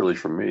particularly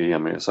from me. I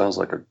mean, it sounds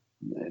like an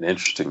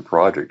interesting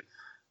project.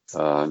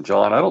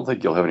 John, I don't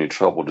think you'll have any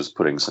trouble just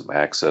putting some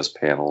access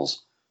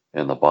panels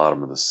in the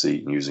bottom of the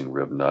seat and using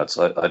rib nuts.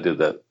 I did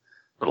that,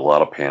 put a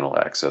lot of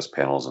access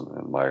panels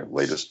in my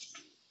latest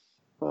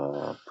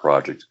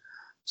project.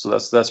 So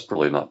that's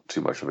really not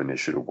too much of an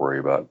issue to worry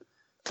about.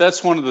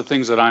 That's one of the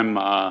things that I'm,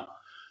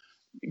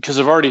 because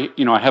I've already,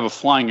 I have a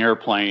flying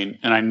airplane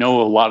and I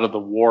know a lot of the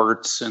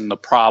warts and the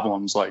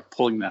problems, like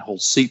pulling that whole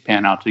seat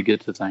pan out to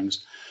get to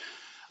things.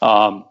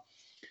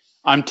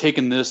 I'm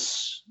taking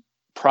this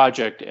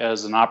project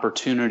as an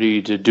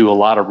opportunity to do a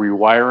lot of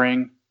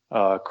rewiring,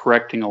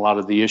 correcting a lot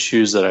of the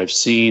issues that I've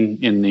seen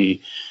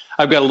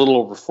I've got a little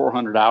over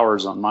 400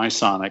 hours on my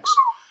Sonics.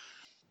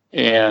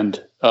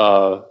 And,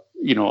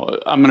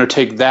 I'm going to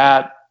take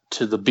that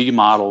to the B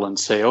model and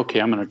say,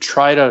 okay, I'm going to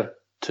try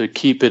to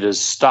keep it as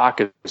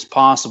stock as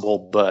possible.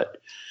 But,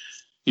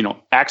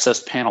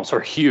 access panels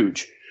are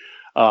huge.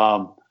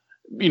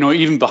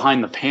 Even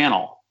behind the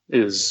panel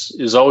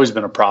is always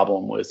been a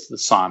problem with the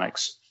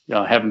Sonics.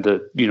 Having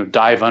to,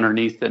 dive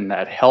underneath in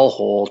that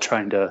hellhole,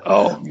 trying to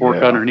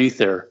work underneath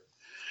there.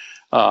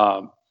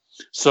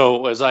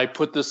 So as I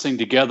put this thing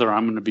together,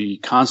 I'm going to be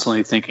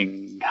constantly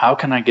thinking, how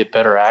can I get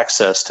better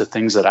access to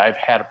things that I've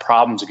had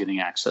problems getting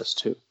access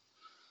to?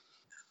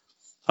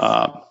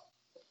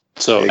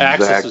 So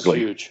access is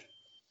huge.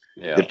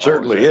 Yeah, it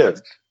certainly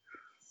is.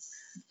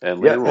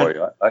 And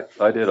Leroy,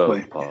 I did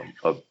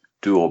a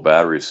dual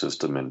battery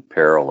system in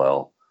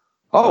parallel.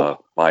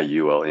 My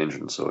UL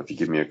engine. So if you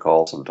give me a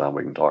call sometime,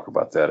 we can talk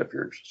about that if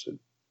you're interested.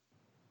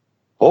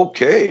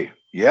 Okay.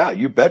 Yeah,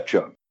 you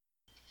betcha.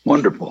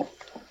 Wonderful.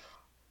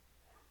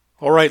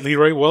 All right,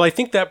 Leroy. Well, I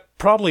think that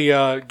probably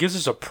gives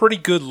us a pretty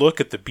good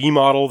look at the B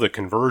model, the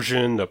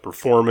conversion, the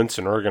performance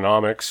and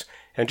ergonomics,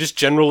 and just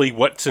generally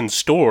what's in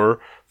store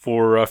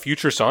for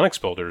future Sonics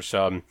builders.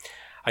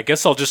 I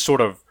guess I'll just sort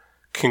of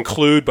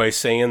conclude by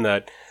saying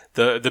that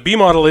the B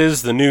model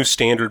is the new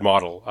standard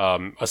model.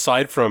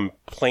 Aside from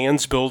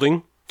plans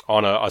building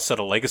on a set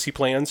of legacy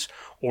plans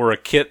or a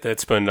kit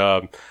that's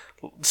been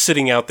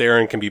sitting out there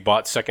and can be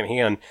bought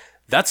secondhand,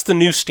 that's the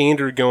new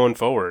standard going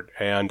forward.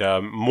 And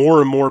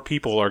more and more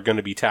people are going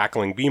to be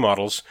tackling B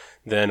models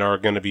than are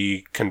going to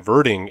be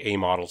converting A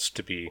models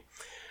to B.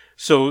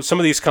 So some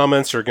of these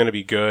comments are going to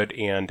be good,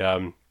 and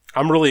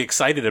I'm really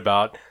excited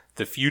about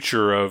the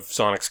future of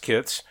Sonics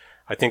kits.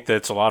 I think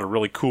that's a lot of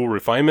really cool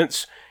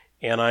refinements,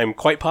 and I'm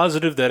quite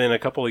positive that in a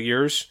couple of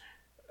years,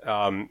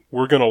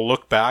 we're going to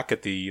look back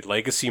at the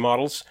legacy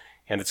models,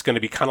 and it's going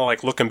to be kind of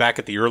like looking back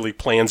at the early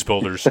plans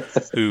builders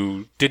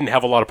who didn't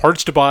have a lot of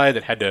parts to buy,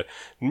 that had to,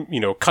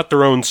 cut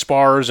their own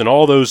spars and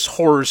all those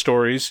horror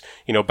stories,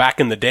 back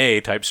in the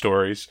day type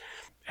stories.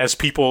 As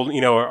people,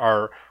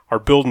 are are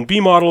building B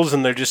models,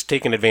 and they're just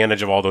taking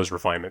advantage of all those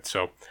refinements.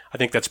 So I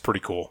think that's pretty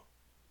cool.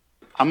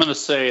 I'm going to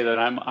say that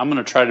I'm going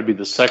to try to be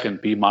the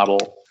second B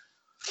model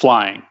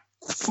flying.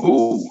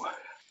 Ooh.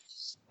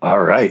 All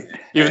right.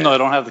 Even though I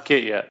don't have the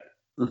kit yet.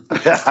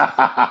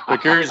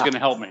 But Gary's going to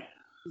help me.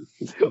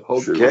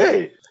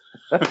 Okay.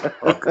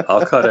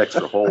 I'll cut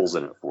extra holes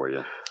in it for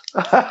you.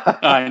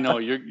 I know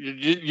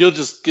you'll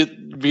just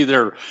be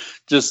there,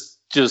 just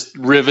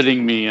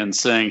riveting me and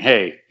saying,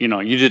 "Hey,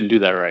 you didn't do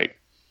that right."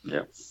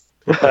 Yeah.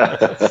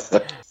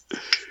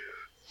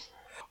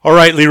 All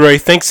right, Leroy.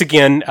 Thanks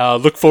again.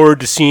 Look forward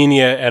to seeing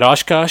you at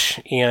Oshkosh,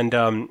 and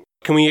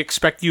can we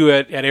expect you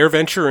at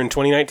AirVenture in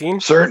 2019?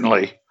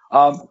 Certainly.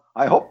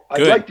 I hope.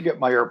 I'd like to get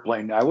my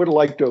airplane. I would have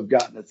liked to have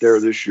gotten it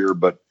there this year,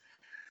 but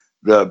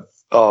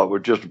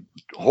with just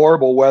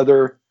horrible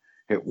weather,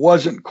 it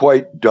wasn't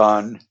quite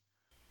done.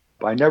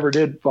 I never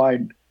did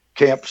find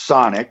Camp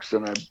Sonics,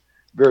 and I'm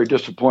very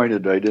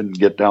disappointed I didn't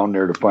get down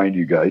there to find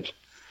you guys.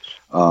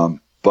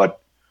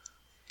 But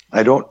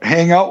I don't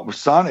hang out with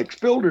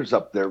Sonics builders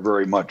up there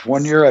very much.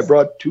 One year I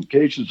brought 2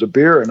 cases of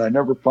beer, and I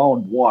never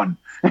found one.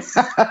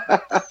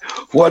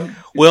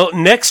 Well,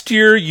 next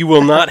year you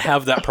will not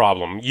have that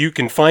problem. You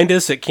can find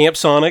us at Camp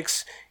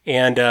Sonics,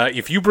 and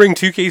if you bring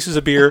 2 cases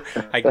of beer,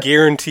 I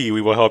guarantee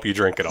we will help you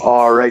drink it all.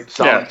 All right,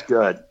 sounds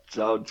good.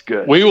 Sounds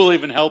good. We will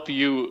even help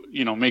you,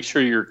 make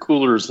sure your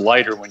cooler is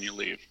lighter when you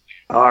leave.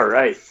 All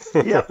right.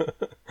 Yeah.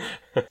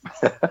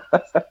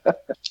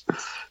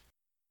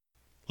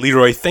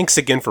 Leroy, thanks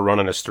again for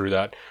running us through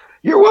that.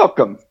 You're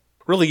welcome.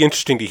 Really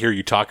interesting to hear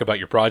you talk about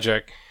your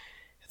project.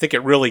 I think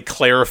it really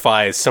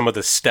clarifies some of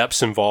the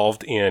steps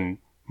involved in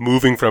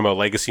moving from a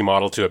legacy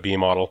model to a B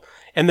model,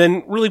 and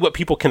then really what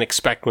people can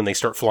expect when they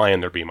start flying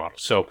their B model.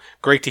 So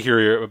great to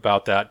hear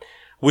about that.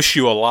 Wish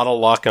you a lot of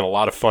luck and a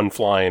lot of fun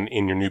flying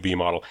in your new B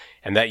model.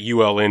 And that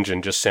UL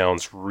engine just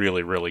sounds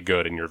really, really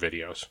good in your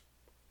videos.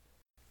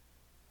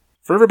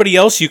 For everybody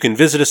else, you can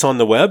visit us on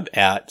the web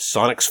at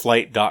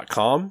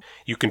sonicsflight.com.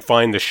 You can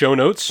find the show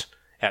notes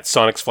at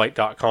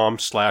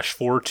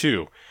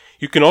sonicsflight.com/42.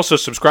 You can also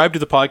subscribe to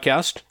the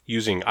podcast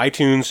using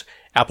iTunes,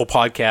 Apple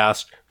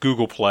Podcasts,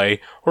 Google Play,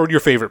 or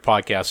your favorite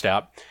podcast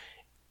app.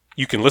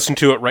 You can listen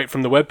to it right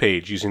from the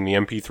webpage using the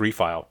MP3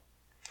 file.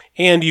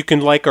 And you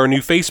can like our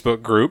new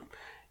Facebook group,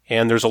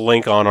 and there's a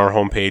link on our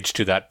homepage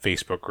to that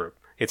Facebook group.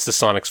 It's the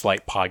Sonics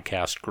Flight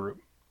Podcast group.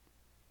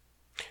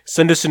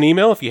 Send us an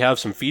email if you have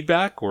some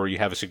feedback or you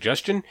have a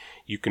suggestion.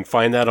 You can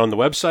find that on the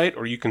website,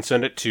 or you can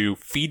send it to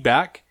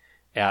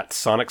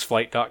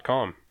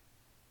feedback@sonicsflight.com.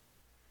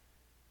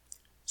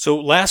 So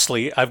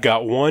lastly, I've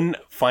got one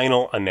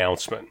final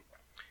announcement.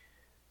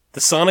 The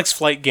Sonics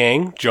Flight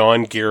gang,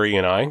 John, Gary,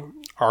 and I,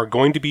 are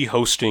going to be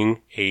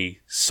hosting a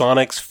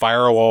Sonics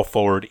Firewall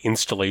Forward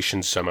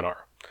installation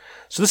seminar.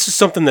 So this is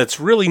something that's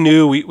really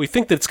new. We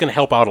think that it's going to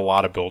help out a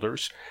lot of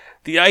builders.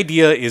 The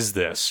idea is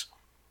this.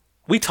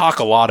 We talk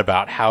a lot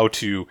about how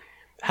to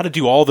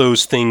do all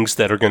those things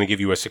that are going to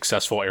give you a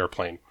successful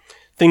airplane.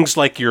 Things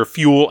like your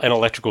fuel and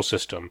electrical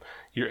system,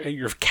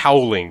 your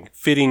cowling,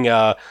 fitting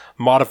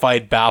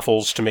modified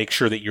baffles to make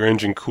sure that your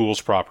engine cools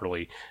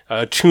properly,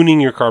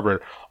 tuning your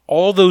carburetor,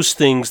 all those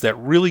things that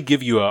really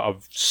give you a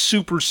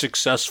super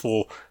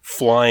successful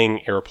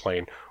flying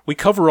airplane. We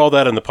cover all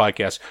that in the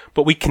podcast,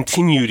 but we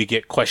continue to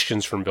get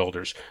questions from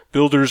builders.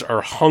 Builders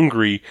are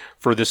hungry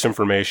for this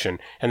information,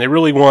 and they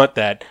really want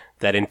that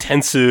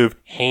intensive,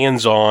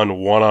 hands-on,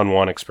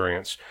 one-on-one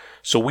experience.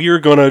 So we're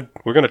gonna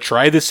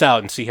try this out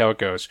and see how it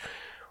goes.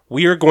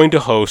 We are going to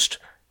host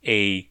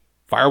a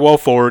Firewall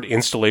Forward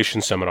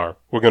installation seminar.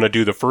 We're going to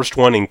do the first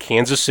one in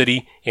Kansas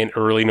City in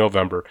early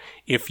November.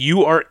 If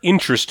you are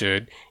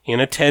interested in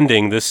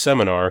attending this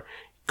seminar,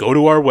 go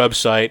to our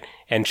website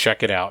and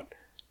check it out.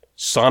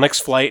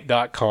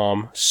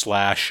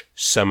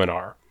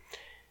 sonicsflight.com/seminar.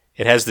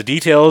 It has the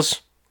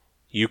details.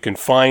 You can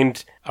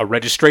find a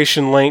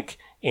registration link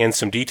and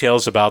some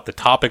details about the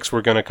topics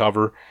we're going to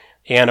cover.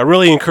 And I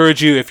really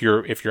encourage you, if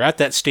you're at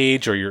that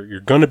stage, or you're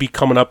going to be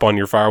coming up on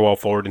your Firewall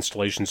Forward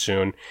installation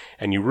soon,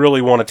 and you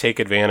really want to take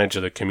advantage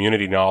of the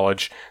community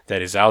knowledge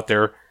that is out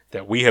there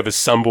that we have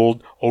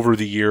assembled over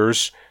the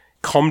years,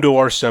 come to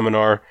our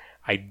seminar.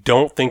 I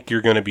don't think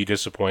you're going to be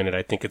disappointed.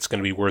 I think it's going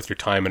to be worth your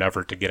time and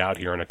effort to get out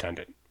here and attend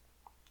it.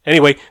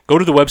 Anyway, go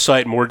to the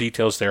website, more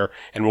details there,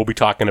 and we'll be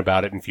talking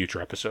about it in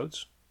future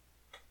episodes.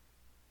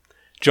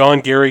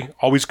 John, Gary,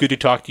 always good to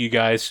talk to you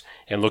guys,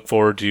 and look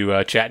forward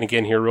to chatting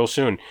again here real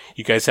soon.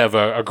 You guys have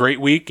a great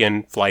week,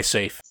 and fly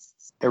safe.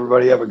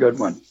 Everybody have a good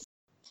one.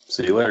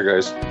 See you later,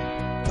 guys.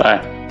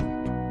 Bye.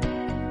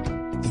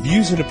 The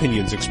views and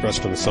opinions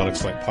expressed on the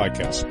Sonics Flight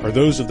podcast are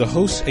those of the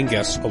hosts and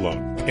guests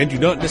alone, and do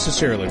not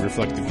necessarily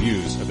reflect the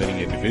views of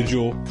any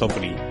individual,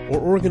 company, or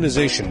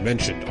organization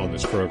mentioned on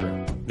this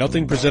program.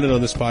 Nothing presented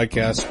on this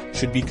podcast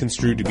should be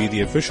construed to be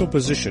the official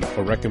position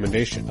or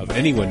recommendation of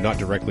anyone not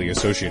directly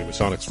associated with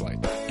Sonics Flight.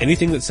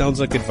 Anything that sounds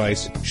like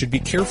advice should be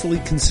carefully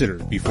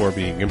considered before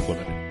being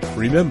implemented.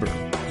 Remember,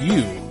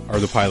 you are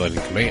the pilot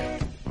in command.